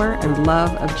power and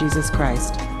love of Jesus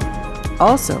Christ.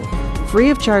 Also, free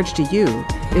of charge to you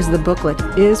is the booklet,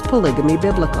 Is Polygamy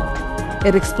Biblical?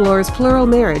 It explores plural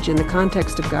marriage in the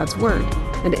context of God's Word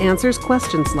and answers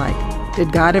questions like,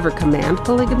 did God ever command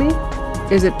polygamy?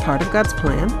 Is it part of God's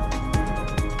plan?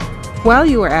 While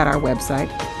you are at our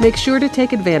website, make sure to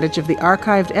take advantage of the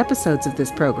archived episodes of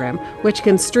this program, which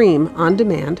can stream on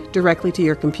demand directly to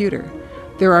your computer.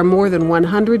 There are more than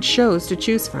 100 shows to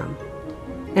choose from.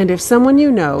 And if someone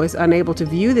you know is unable to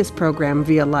view this program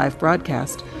via live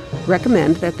broadcast,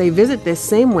 recommend that they visit this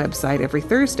same website every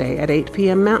Thursday at 8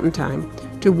 p.m. Mountain Time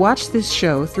to watch this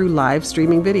show through live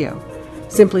streaming video.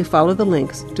 Simply follow the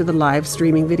links to the live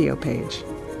streaming video page.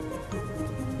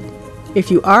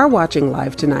 If you are watching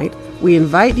live tonight, we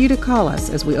invite you to call us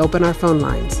as we open our phone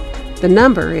lines. The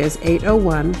number is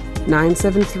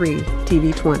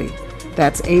 801-973-TV20.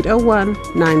 That's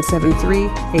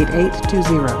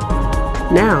 801-973-8820.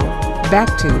 Now,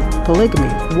 back to Polygamy,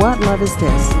 What Love Is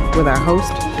This? With our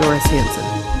host, Doris Hanson.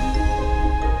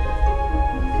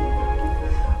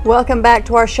 Welcome back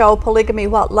to our show, Polygamy,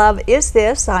 What Love Is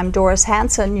This? I'm Doris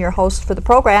Hanson, your host for the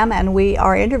program, and we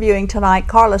are interviewing tonight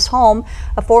Carlos Holm,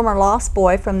 a former lost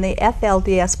boy from the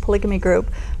FLDS Polygamy Group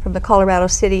from the Colorado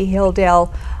City, Hilldale,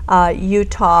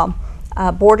 Utah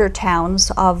border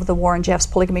towns of the Warren Jeffs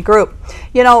Polygamy Group.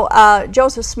 You know,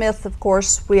 Joseph Smith, of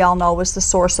course, we all know, was the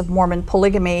source of Mormon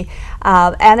polygamy,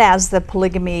 and as the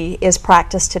polygamy is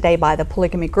practiced today by the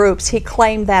polygamy groups, he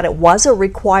claimed that it was a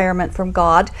requirement from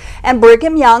God, and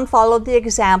Brigham Young followed the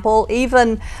example,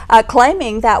 even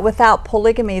claiming that without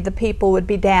polygamy the people would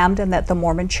be damned and that the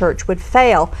Mormon church would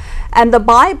fail. And the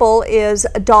Bible is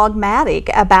dogmatic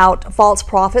about false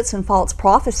prophets and false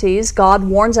prophecies. God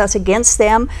warns us against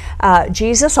them.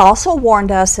 Jesus also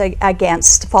warned us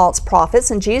against false prophets,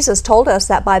 and Jesus told us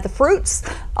that by the fruits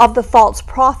of the false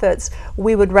prophets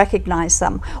we would recognize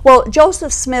them. Well,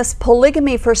 Joseph Smith's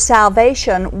polygamy for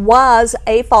salvation was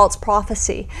a false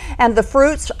prophecy, and the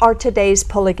fruits are today's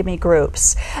polygamy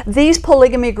groups. These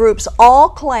polygamy groups all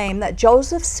claim that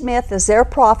Joseph Smith is their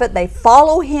prophet. They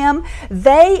follow him.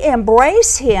 They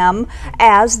embrace him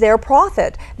as their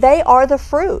prophet. They are the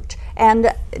fruit.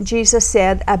 And Jesus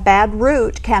said, a bad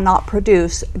root cannot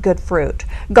produce good fruit.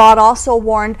 God also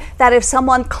warned that if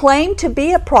someone claimed to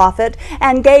be a prophet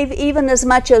and gave even as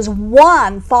much as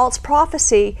one false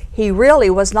prophecy, he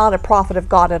really was not a prophet of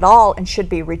God at all and should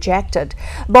be rejected.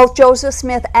 Both Joseph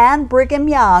Smith and Brigham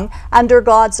Young, under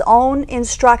God's own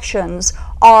instructions,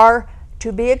 are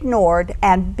to be ignored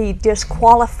and be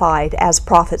disqualified as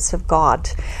prophets of God.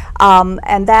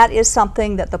 And that is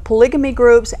something that the polygamy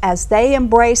groups, as they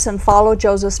embrace and follow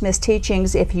Joseph Smith's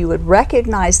teachings, if you would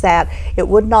recognize that, it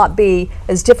would not be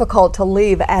as difficult to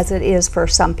leave as it is for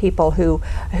some people who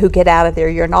get out of there.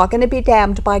 You're not going to be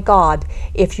damned by God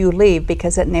if you leave,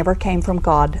 because it never came from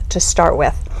God to start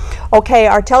with. Okay,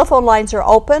 our telephone lines are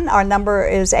open. Our number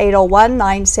is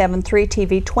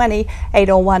 801-973-TV20,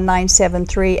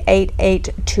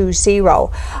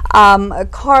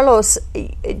 801-973-8820. Carlos,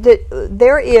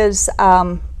 there is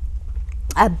a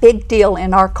big deal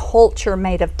in our culture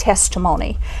made of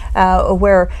testimony,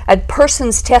 where a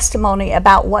person's testimony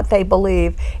about what they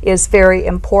believe is very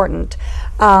important.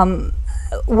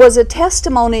 Was a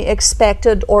testimony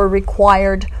expected or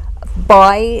required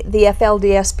by the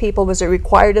FLDS people? Was it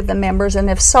required of the members? And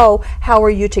if so, how were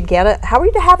you to get it? How were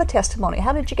you to have a testimony?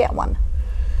 How did you get one?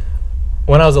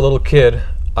 When I was a little kid,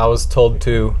 I was told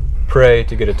to pray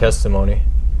to get a testimony.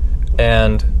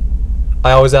 And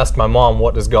I always asked my mom,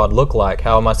 what does God look like?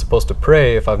 How am I supposed to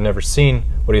pray if I've never seen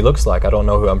what he looks like? I don't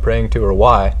know who I'm praying to or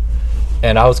why.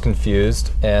 And I was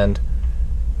confused. And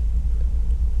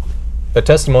a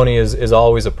testimony is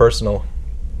always a personal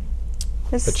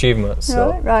achievement.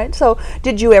 So. Right. So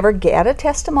did you ever get a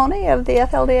testimony of the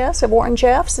FLDS, of Warren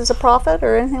Jeffs as a prophet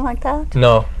or anything like that?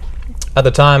 No. At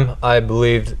the time, I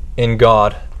believed in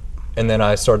God, and then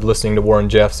I started listening to Warren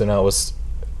Jeffs, and I was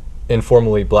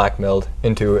informally blackmailed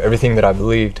into everything that I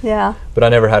believed. Yeah. But I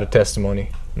never had a testimony,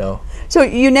 no. So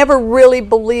you never really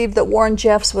believed that Warren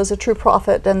Jeffs was a true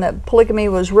prophet and that polygamy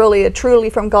was really truly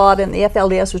from God and the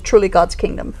FLDS was truly God's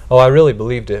kingdom? Oh, I really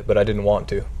believed it, but I didn't want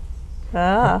to.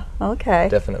 Ah, okay.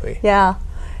 Definitely. Yeah,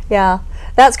 yeah.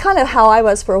 That's kind of how I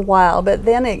was for a while, but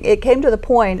then it came to the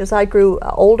point as I grew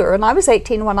older, and I was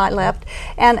 18 when I left,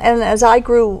 and as I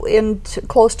grew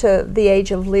close to the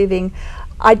age of leaving,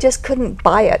 I just couldn't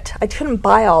buy it. I couldn't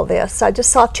buy all this. I just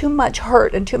saw too much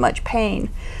hurt and too much pain,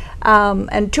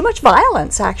 and too much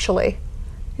violence, actually.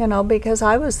 You know, because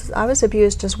I was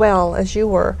abused as well as you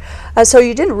were, so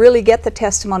you didn't really get the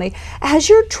testimony. Has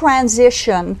your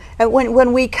transition,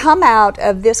 when we come out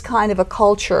of this kind of a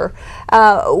culture,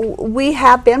 we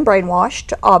have been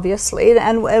brainwashed, obviously,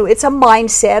 and it's a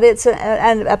mindset, it's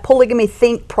a polygamy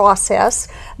think process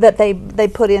that they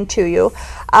put into you.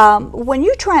 When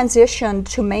you transitioned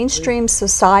to mainstream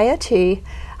society,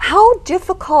 how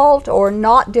difficult or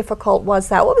not difficult was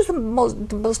that? What was the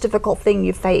most difficult thing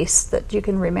you faced that you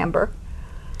can remember?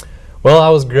 Well, I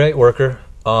was a great worker.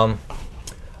 I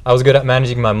was good at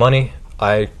managing my money.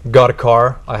 I got a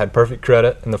car. I had perfect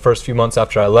credit in the first few months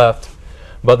after I left.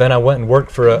 But then I went and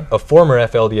worked for a former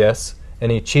FLDS,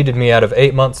 and he cheated me out of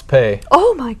 8 months' pay.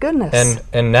 Oh my goodness.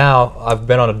 And now I've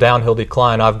been on a downhill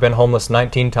decline. I've been homeless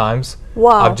 19 times.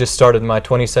 Wow. I've just started my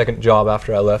 22nd job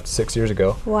after I left 6 years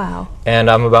ago. Wow. And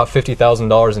I'm about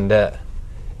 $50,000 in debt.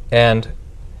 And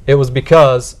it was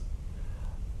because,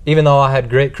 even though I had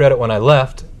great credit when I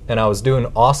left and I was doing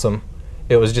awesome,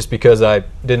 it was just because I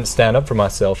didn't stand up for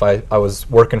myself. I was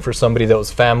working for somebody that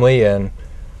was family, and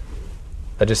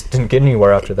I just didn't get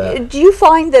anywhere after that. Do you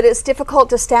find that it's difficult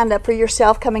to stand up for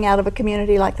yourself coming out of a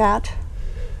community like that?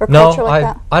 Or No, culture like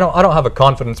that? I don't have a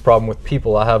confidence problem with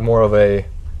people. I have more of a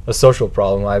social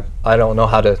problem. I don't know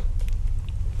how to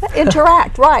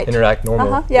Interact, right. interact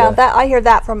normally. Yeah, that I hear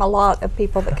that from a lot of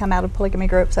people that come out of polygamy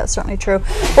groups. That's certainly true.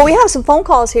 Well, we have some phone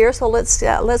calls here, so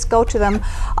let's go to them.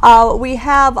 We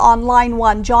have on line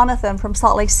 1 Jonathan from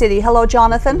Salt Lake City. Hello,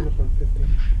 Jonathan.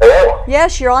 Hello.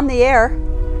 Yes, you're on the air.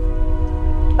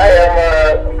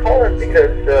 Hi, I'm calling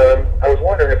because I was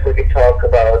wondering if we could talk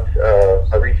about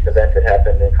a recent event that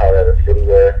happened in Colorado City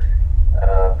where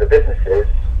the businesses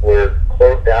were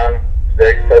closed down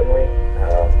very suddenly,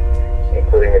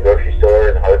 including the grocery store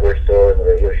and the hardware store and the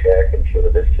Radio Shack and a few other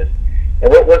businesses. And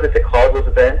what was it that caused those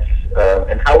events?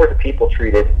 And how were the people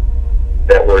treated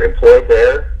that were employed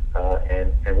there?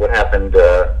 And what happened?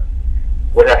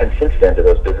 What happened since then to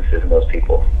those businesses and those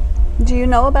people? Do you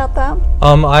know about that?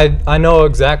 I know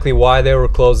exactly why they were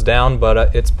closed down,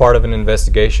 but it's part of an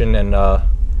investigation, and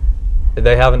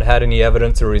they haven't had any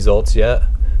evidence or results yet.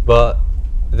 But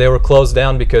they were closed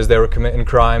down because they were committing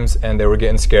crimes and they were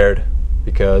getting scared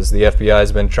because the FBI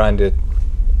has been trying to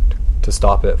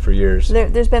stop it for years.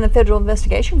 There's been a federal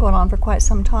investigation going on for quite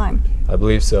some time. I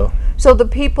believe so. So the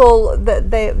people,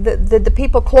 did the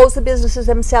people close the businesses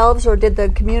themselves, or did the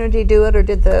community do it, or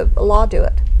did the law do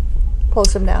it?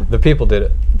 Close them down. The people did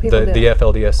it. The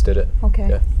FLDS did it. Okay.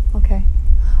 Yeah. Okay.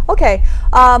 Okay.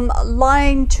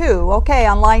 Line 2. Okay,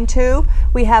 on line 2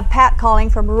 we have Pat calling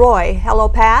from Roy. Hello,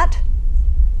 Pat.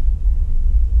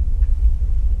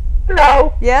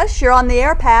 Hello. Yes, you're on the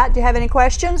air, Pat. Do you have any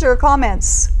questions or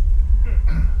comments?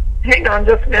 Hang on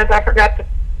just a minute. I forgot to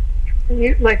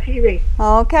mute my TV.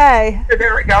 Okay.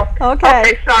 There we go. Okay.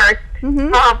 Okay, sorry.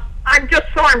 Mm-hmm. I'm just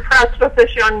so impressed with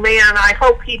this young man. I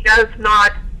hope he does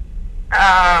not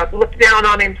look down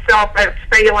on himself as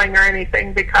failing or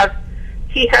anything, because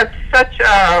he has such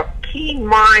a keen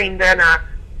mind and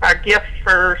a gift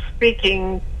for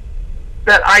speaking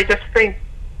that I just think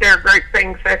there are great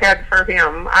things ahead for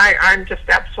him. I'm just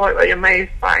absolutely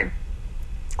amazed by him.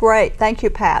 Great. Thank you,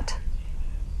 Pat.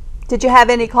 Did you have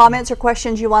any comments or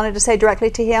questions you wanted to say directly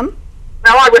to him?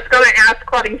 Well, I was going to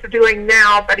ask what he's doing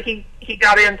now, but he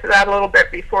got into that a little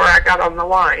bit before I got on the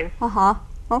line. Uh-huh.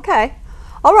 Okay.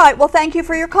 All right. Well, thank you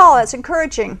for your call. That's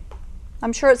encouraging.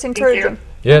 I'm sure it's encouraging.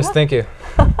 Yes, thank you.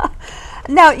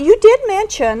 Now, you did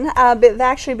mention,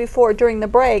 actually before, during the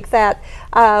break, that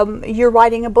you're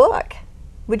writing a book.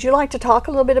 Would you like to talk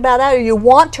a little bit about that? Or you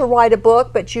want to write a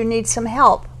book, but you need some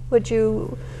help? Would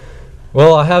you...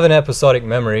 Well, I have an episodic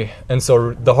memory, and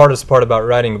so the hardest part about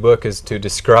writing a book is to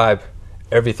describe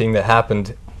everything that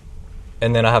happened,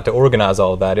 and then I have to organize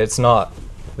all of that. It's not...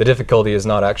 The difficulty is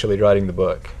not actually writing the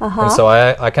book. Uh-huh. And so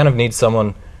I kind of need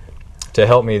someone to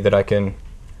help me that I can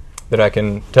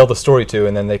tell the story to,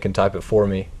 and then they can type it for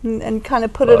me. And kind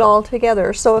of put it all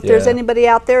together. So if there's Yeah. anybody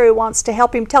out there who wants to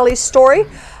help him tell his story,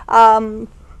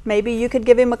 maybe you could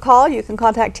give him a call. You can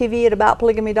contact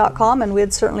TV@aboutpolygamy.com, and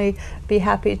we'd certainly be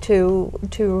happy to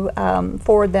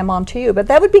forward them on to you. But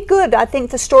that would be good. I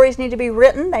think the stories need to be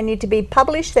written. They need to be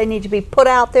published. They need to be put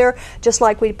out there, just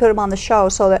like we put them on the show,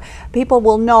 so that people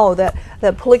will know that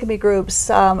polygamy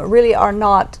groups really are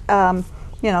not,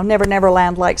 Never Never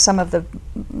Land like some of the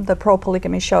the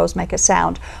pro-polygamy shows make it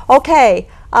sound. Okay,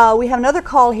 we have another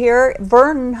call here.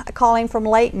 Vern calling from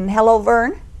Layton. Hello,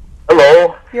 Vern.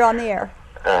 Hello. You're on the air.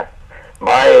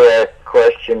 My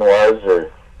question was,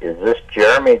 is this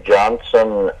Jeremy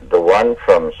Johnson the one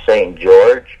from St.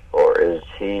 George, or is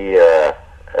he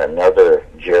another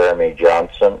Jeremy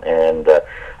Johnson? And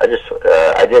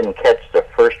I didn't catch the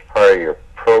first part of your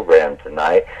program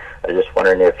tonight. I was just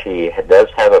wondering if he does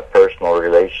have a personal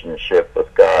relationship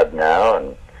with God now,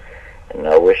 and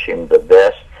I wish him the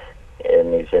best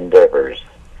in these endeavors.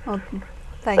 Okay.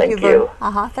 Thank you.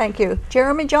 Vern. Thank you.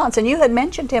 Jeremy Johnson, you had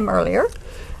mentioned him earlier.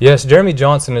 Yes, Jeremy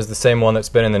Johnson is the same one that's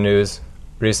been in the news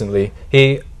recently.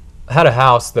 He had a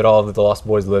house that all of the Lost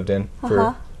Boys lived in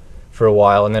for a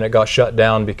while, and then it got shut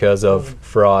down because of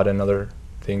fraud and other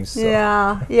things. So.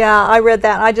 Yeah, I read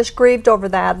that. I just grieved over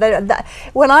that.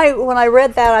 When I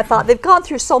read that, I thought they've gone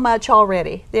through so much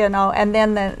already, and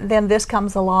then this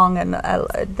comes along, and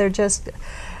there's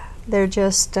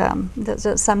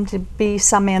some to be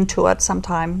some end to it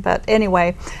sometime. But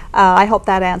anyway, I hope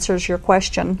that answers your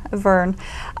question, Vern.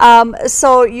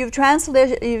 So you've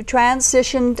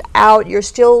transitioned out.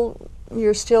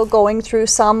 You're still going through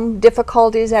some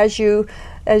difficulties as you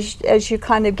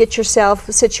kind of get yourself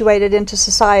situated into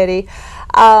society.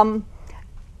 I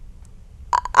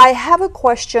have a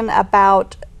question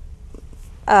about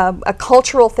a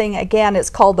cultural thing. Again, it's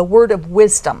called the Word of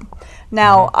Wisdom.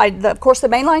 Now, of course, the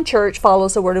Mainline Church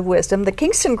follows the Word of Wisdom. The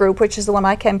Kingston Group, which is the one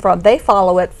I came from, they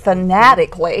follow it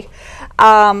fanatically.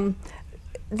 The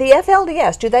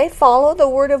FLDS, do they follow the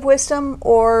Word of Wisdom,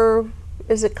 or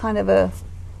is it kind of a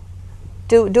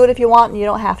do it if you want and you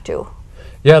don't have to?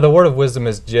 Yeah, the Word of Wisdom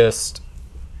is just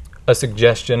a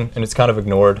suggestion, and it's kind of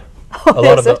ignored. A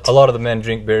lot of the men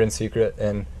drink beer in secret,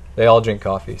 and they all drink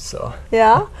coffee. So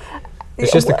yeah,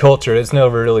 it's just a culture. It's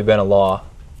never really been a law.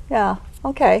 Yeah.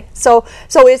 Okay, so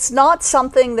it's not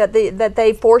something that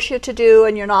they force you to do,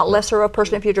 and you're not lesser of a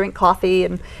person if you drink coffee,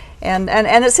 and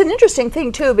it's an interesting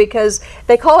thing too, because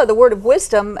they call it the Word of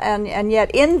Wisdom, and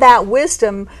yet in that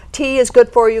wisdom, tea is good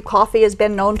for you, coffee has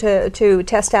been known to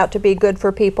test out to be good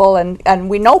for people, and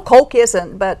we know Coke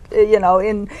isn't, but in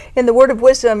the Word of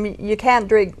Wisdom, you can't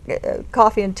drink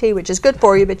coffee and tea, which is good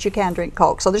for you, but you can drink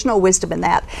Coke, so there's no wisdom in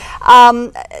that.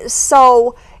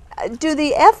 Do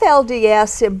the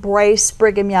FLDS embrace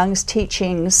Brigham Young's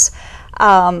teachings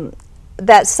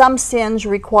that some sins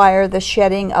require the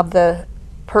shedding of the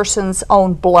person's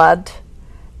own blood?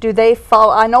 Do they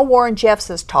follow? I know Warren Jeffs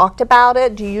has talked about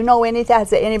it. Do you know anything? Has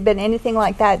there been anything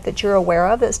like that you're aware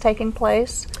of that's taking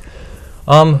place?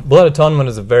 Blood atonement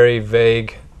is a very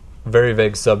vague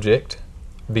subject,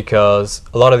 because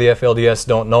a lot of the FLDS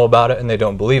don't know about it and they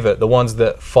don't believe it. The ones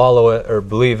that follow it or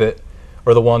believe it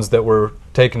are the ones that were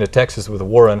taken to Texas with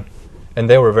Warren, and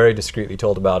they were very discreetly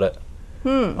told about it.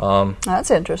 That's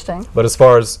interesting. But as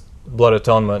far as blood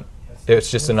atonement,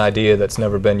 it's just an idea that's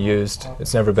never been used.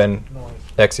 It's never been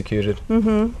executed.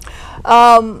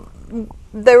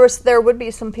 There would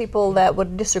be some people that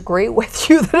would disagree with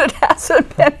you that it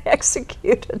hasn't been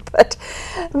executed, but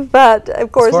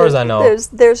of course, as far as I know,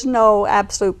 there's no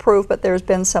absolute proof, but there's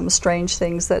been some strange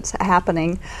things that's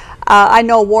happening. I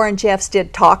know Warren Jeffs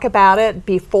did talk about it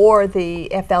before the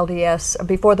FLDS,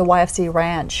 before the YFC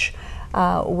Ranch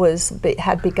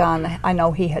had begun. I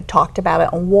know he had talked about it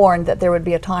and warned that there would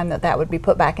be a time that would be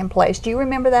put back in place. Do you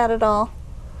remember that at all?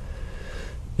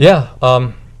 Yeah,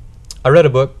 I read a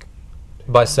book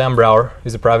by Sam Brower.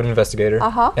 He's a private investigator,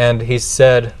 and he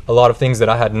said a lot of things that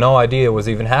I had no idea was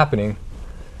even happening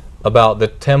about the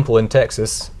temple in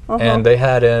Texas, and they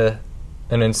had an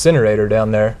incinerator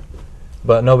down there,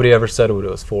 but nobody ever said what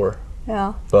it was for.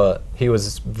 Yeah. But he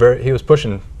was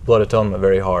pushing blood atonement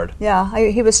very hard. Yeah,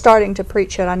 he was starting to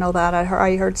preach it. I know that. I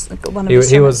heard one of his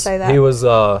sermons say that. He was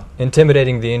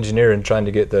intimidating the engineer and trying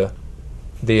to get the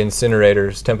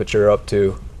incinerator's temperature up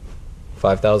to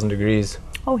 5,000 degrees.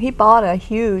 Oh, he bought a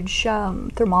huge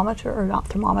thermometer, or not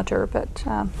thermometer, but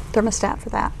thermostat for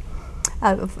that,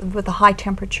 with a high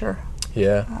temperature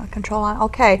control on.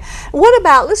 Okay,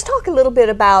 let's talk a little bit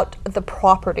about the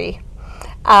property.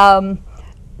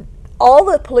 All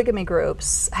the polygamy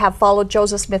groups have followed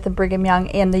Joseph Smith and Brigham Young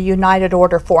in the United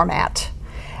Order format.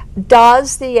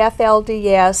 Does the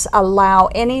FLDS allow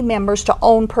any members to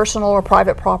own personal or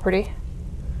private property?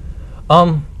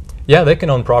 Yeah, they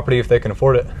can own property if they can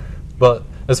afford it. But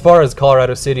as far as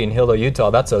Colorado City and Hilo, Utah,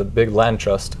 that's a big land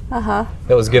trust that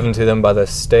was given to them by the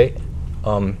state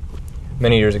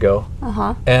many years ago.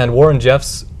 And Warren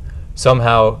Jeffs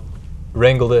somehow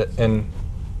wrangled it and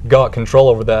got control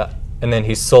over that, and then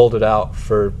he sold it out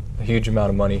for a huge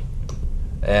amount of money.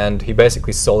 And he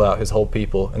basically sold out his whole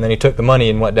people. And then he took the money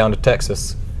and went down to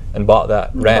Texas and bought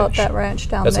that ranch. Bought that ranch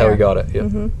down That's there. how he got it.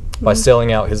 Yeah. By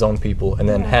selling out his own people and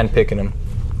then handpicking them.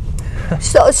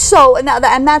 So now,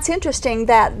 and that's interesting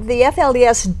that the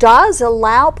FLDS does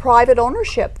allow private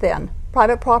ownership then,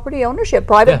 private property ownership,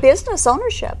 private business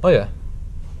ownership. Oh yeah.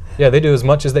 Yeah, they do as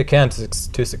much as they can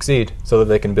to succeed so that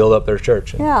they can build up their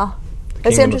church. Yeah.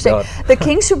 That's interesting. The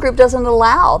Kingston Group doesn't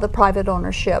allow the private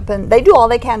ownership, and they do all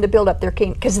they can to build up their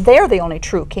kingdom, because they're the only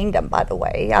true kingdom, by the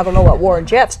way. I don't know what Warren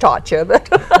Jeffs taught you, but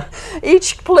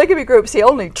each polygamy group's the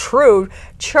only true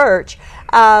church.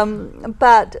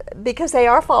 But because they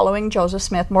are following Joseph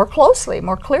Smith more closely,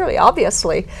 more clearly,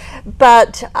 obviously,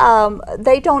 but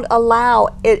they don't allow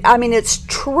it. I mean, it's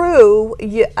true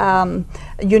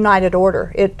united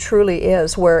order. It truly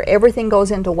is, where everything goes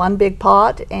into one big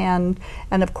pot, and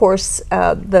of course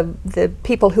the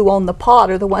people who own the pot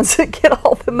are the ones that get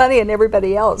all the money, and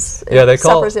everybody else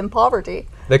suffers in poverty.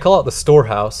 They call it the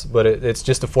storehouse, but it's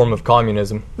just a form of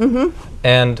communism.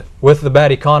 And with the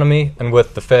bad economy and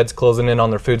with the feds closing in on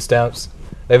their food stamps,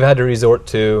 they've had to resort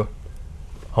to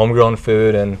homegrown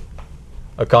food and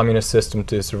a communist system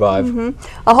to survive.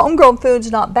 A homegrown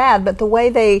food's not bad, but the way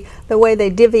they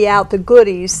divvy out the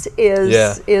goodies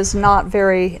is not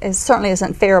very. It certainly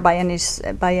isn't fair by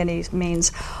any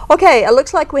means. Okay, it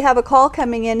looks like we have a call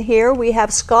coming in here. We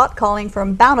have Scott calling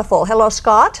from Bountiful. Hello,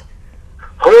 Scott.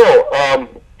 Hello.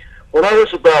 When I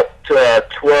was about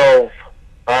 12,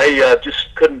 I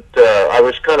just couldn't. I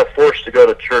was kind of forced to go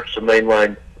to church, the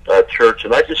mainline church,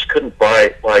 and I just couldn't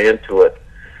buy into it.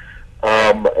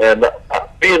 And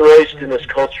being raised in this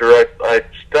culture, I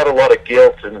got a lot of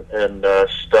guilt and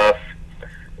stuff.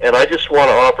 And I just want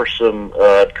to offer some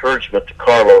encouragement to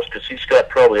Carlos, because he's got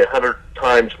probably 100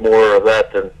 times more of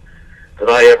that than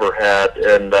I ever had.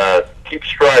 And keep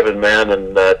striving, man,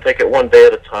 and take it one day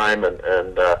at a time.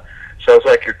 And sounds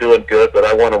like you're doing good, but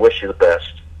I want to wish you the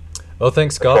best. Well,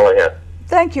 thanks, Scott. That's all I had.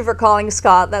 Thank you for calling,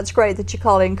 Scott. That's great that you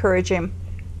called to encourage him.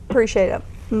 Appreciate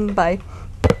it. Bye.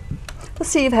 Let's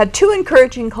see, you've had 2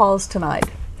 encouraging calls tonight.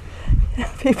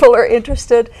 People are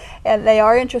interested, and they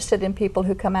are interested in people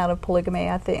who come out of polygamy.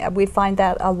 I think we find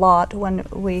that a lot when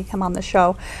we come on the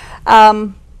show.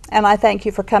 And I thank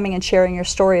you for coming and sharing your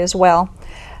story as well.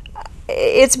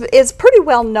 It's pretty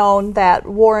well known that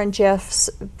Warren Jeffs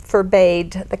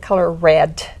forbade the color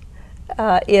red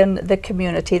in the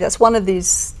community. That's one of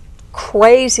these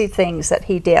crazy things that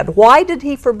he did. Why did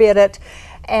he forbid it?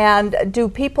 And do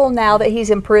people, now that he's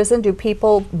in prison, do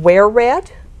people wear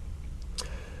red?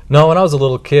 No, when I was a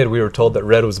little kid, we were told that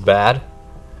red was bad,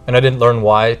 and I didn't learn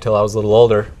why till I was a little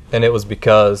older, and it was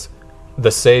because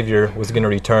the Savior was going to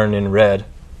return in red,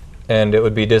 and it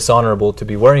would be dishonorable to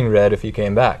be wearing red if he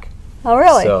came back. Oh,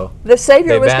 really? So the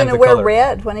Savior was going to wear color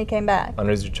red when he came back? On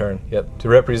his return, yep, to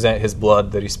represent his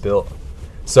blood that he spilt.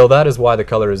 So that is why the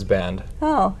color is banned.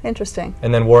 Oh, interesting.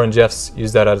 And then Warren Jeffs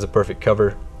used that as a perfect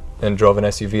cover and drove an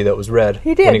SUV that was red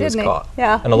he did, when he was caught.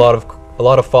 Yeah. And a lot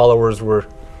of followers were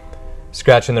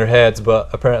scratching their heads, but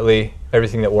apparently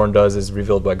everything that Warren does is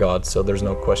revealed by God, so there's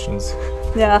no questions.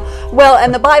 Yeah. Well,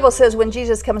 and the Bible says when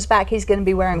Jesus comes back, he's going to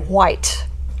be wearing white.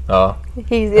 Oh.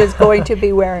 He is going to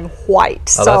be wearing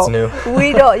white. Oh, so that's new.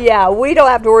 we don't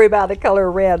have to worry about the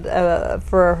color red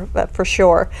for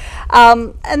sure.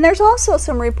 And there's also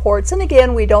some reports, and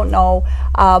again, we don't know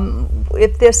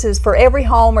if this is for every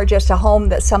home or just a home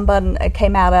that someone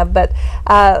came out of, but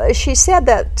she said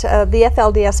that the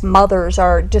FLDS mothers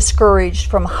are discouraged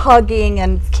from hugging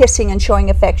and kissing and showing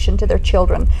affection to their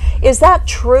children. Is that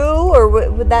true, or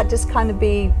would that just kind of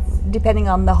be depending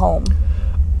on the home?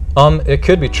 It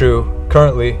could be true.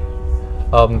 Currently,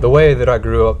 the way that I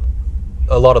grew up,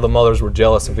 a lot of the mothers were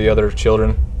jealous of the other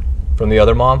children from the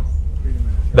other mom.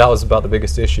 That was about the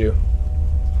biggest issue.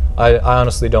 I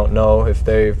honestly don't know if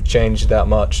they've changed that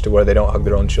much to where they don't hug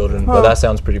their own children, but that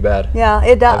sounds pretty bad. Yeah,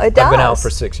 it does. I've been out for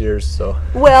 6 years, so.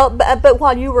 Well, but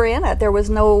while you were in it, there was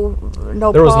no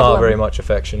problem. There was not very much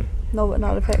affection. No,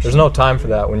 not affection. There's no time for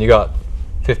that when you got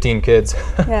 15 kids.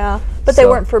 Yeah, but they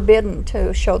weren't forbidden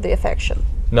to show the affection.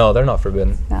 No, they're not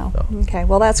forbidden. No. Okay,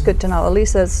 well, that's good to know. At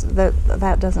least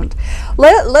that doesn't.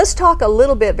 Let's talk a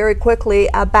little bit very quickly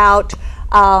about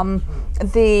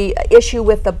the issue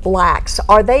with the blacks.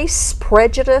 Are they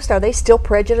prejudiced? Are they still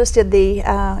prejudiced in the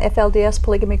FLDS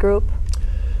polygamy group?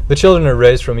 The children are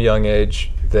raised from a young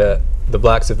age that the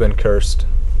blacks have been cursed,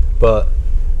 but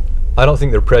I don't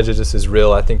think their prejudice is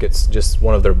real. I think it's just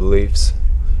one of their beliefs.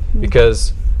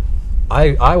 Because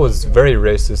I was very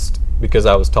racist because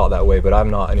I was taught that way, but I'm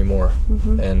not anymore.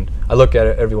 And I look at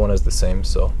everyone as the same.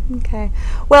 So Okay.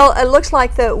 Well, it looks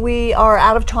like that we are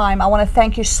out of time. I want to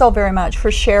thank you so very much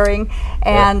for sharing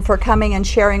and for coming and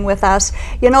sharing with us.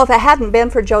 You know, if it hadn't been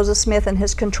for Joseph Smith and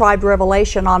his contrived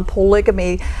revelation on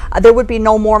polygamy, there would be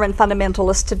no Mormon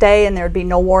fundamentalists today, and there would be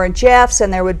no Warren Jeffs,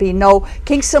 and there would be no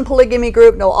Kingston polygamy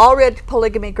group, no Allred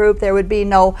polygamy group, there would be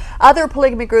no other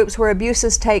polygamy groups where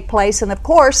abuses take place, and of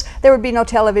course, there would be no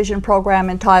television program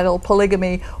entitled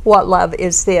Polygamy, What Love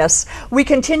Is This? We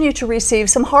continue to receive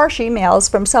some harsh emails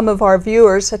from some of our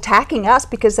viewers attacking us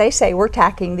because they say we're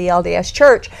attacking the LDS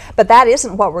Church, but that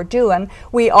isn't what we're doing.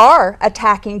 We are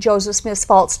attacking Joseph Smith's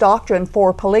false doctrine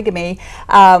for polygamy,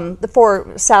 for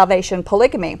salvation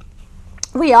polygamy.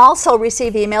 We also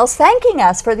receive emails thanking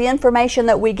us for the information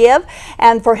that we give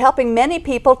and for helping many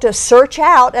people to search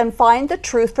out and find the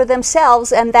truth for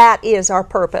themselves, and that is our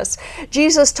purpose.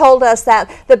 Jesus told us that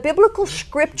the biblical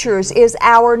scriptures is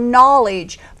our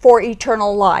knowledge for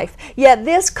eternal life. Yet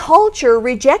this culture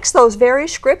rejects those very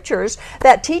scriptures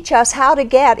that teach us how to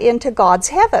get into God's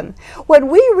heaven. When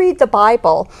we read the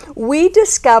Bible, we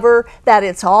discover that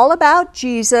it's all about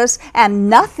Jesus and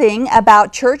nothing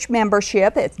about church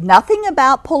membership. It's nothing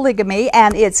about polygamy,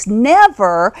 and it's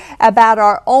never about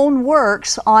our own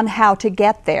works on how to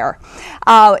get there.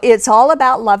 It's all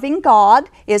about loving God.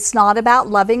 It's not about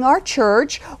loving our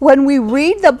church. When we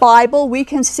read the Bible, we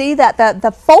can see that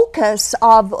the focus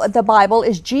of the Bible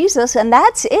is Jesus, and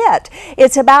that's it.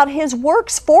 It's about His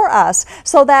works for us,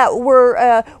 so that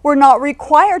we're not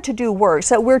required to do works,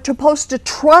 that we're supposed to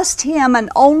trust Him and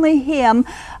only Him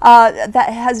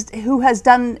who has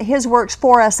done His works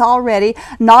for us already,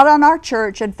 not on our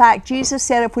church. In fact, Jesus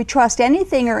said if we trust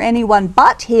anything or anyone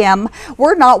but Him,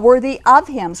 we're not worthy of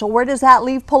Him. So where does that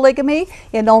leave polygamy?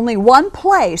 In only one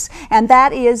place, and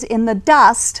that is in the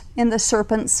dust in the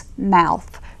serpent's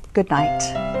mouth. Good night.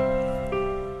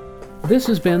 This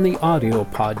has been the audio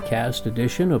podcast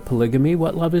edition of Polygamy,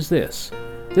 What Love Is This?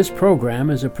 This program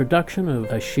is a production of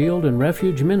a Shield and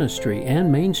Refuge Ministry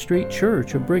and Main Street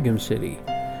Church of Brigham City.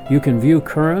 You can view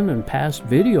current and past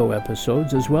video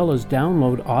episodes as well as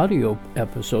download audio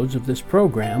episodes of this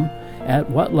program at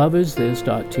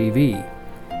whatloveisthis.tv.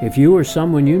 If you or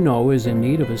someone you know is in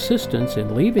need of assistance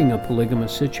in leaving a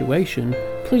polygamous situation,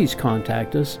 please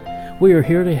contact us. We are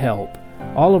here to help.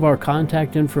 All of our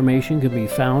contact information can be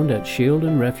found at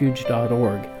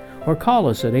shieldandrefuge.org or call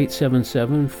us at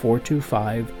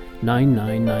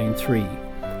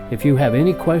 877-425-9993. If you have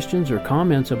any questions or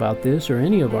comments about this or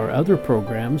any of our other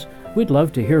programs, we'd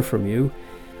love to hear from you.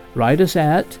 Write us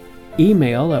at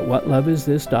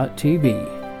email@whatloveisthis.tv.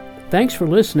 Thanks for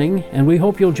listening, and we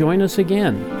hope you'll join us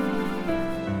again.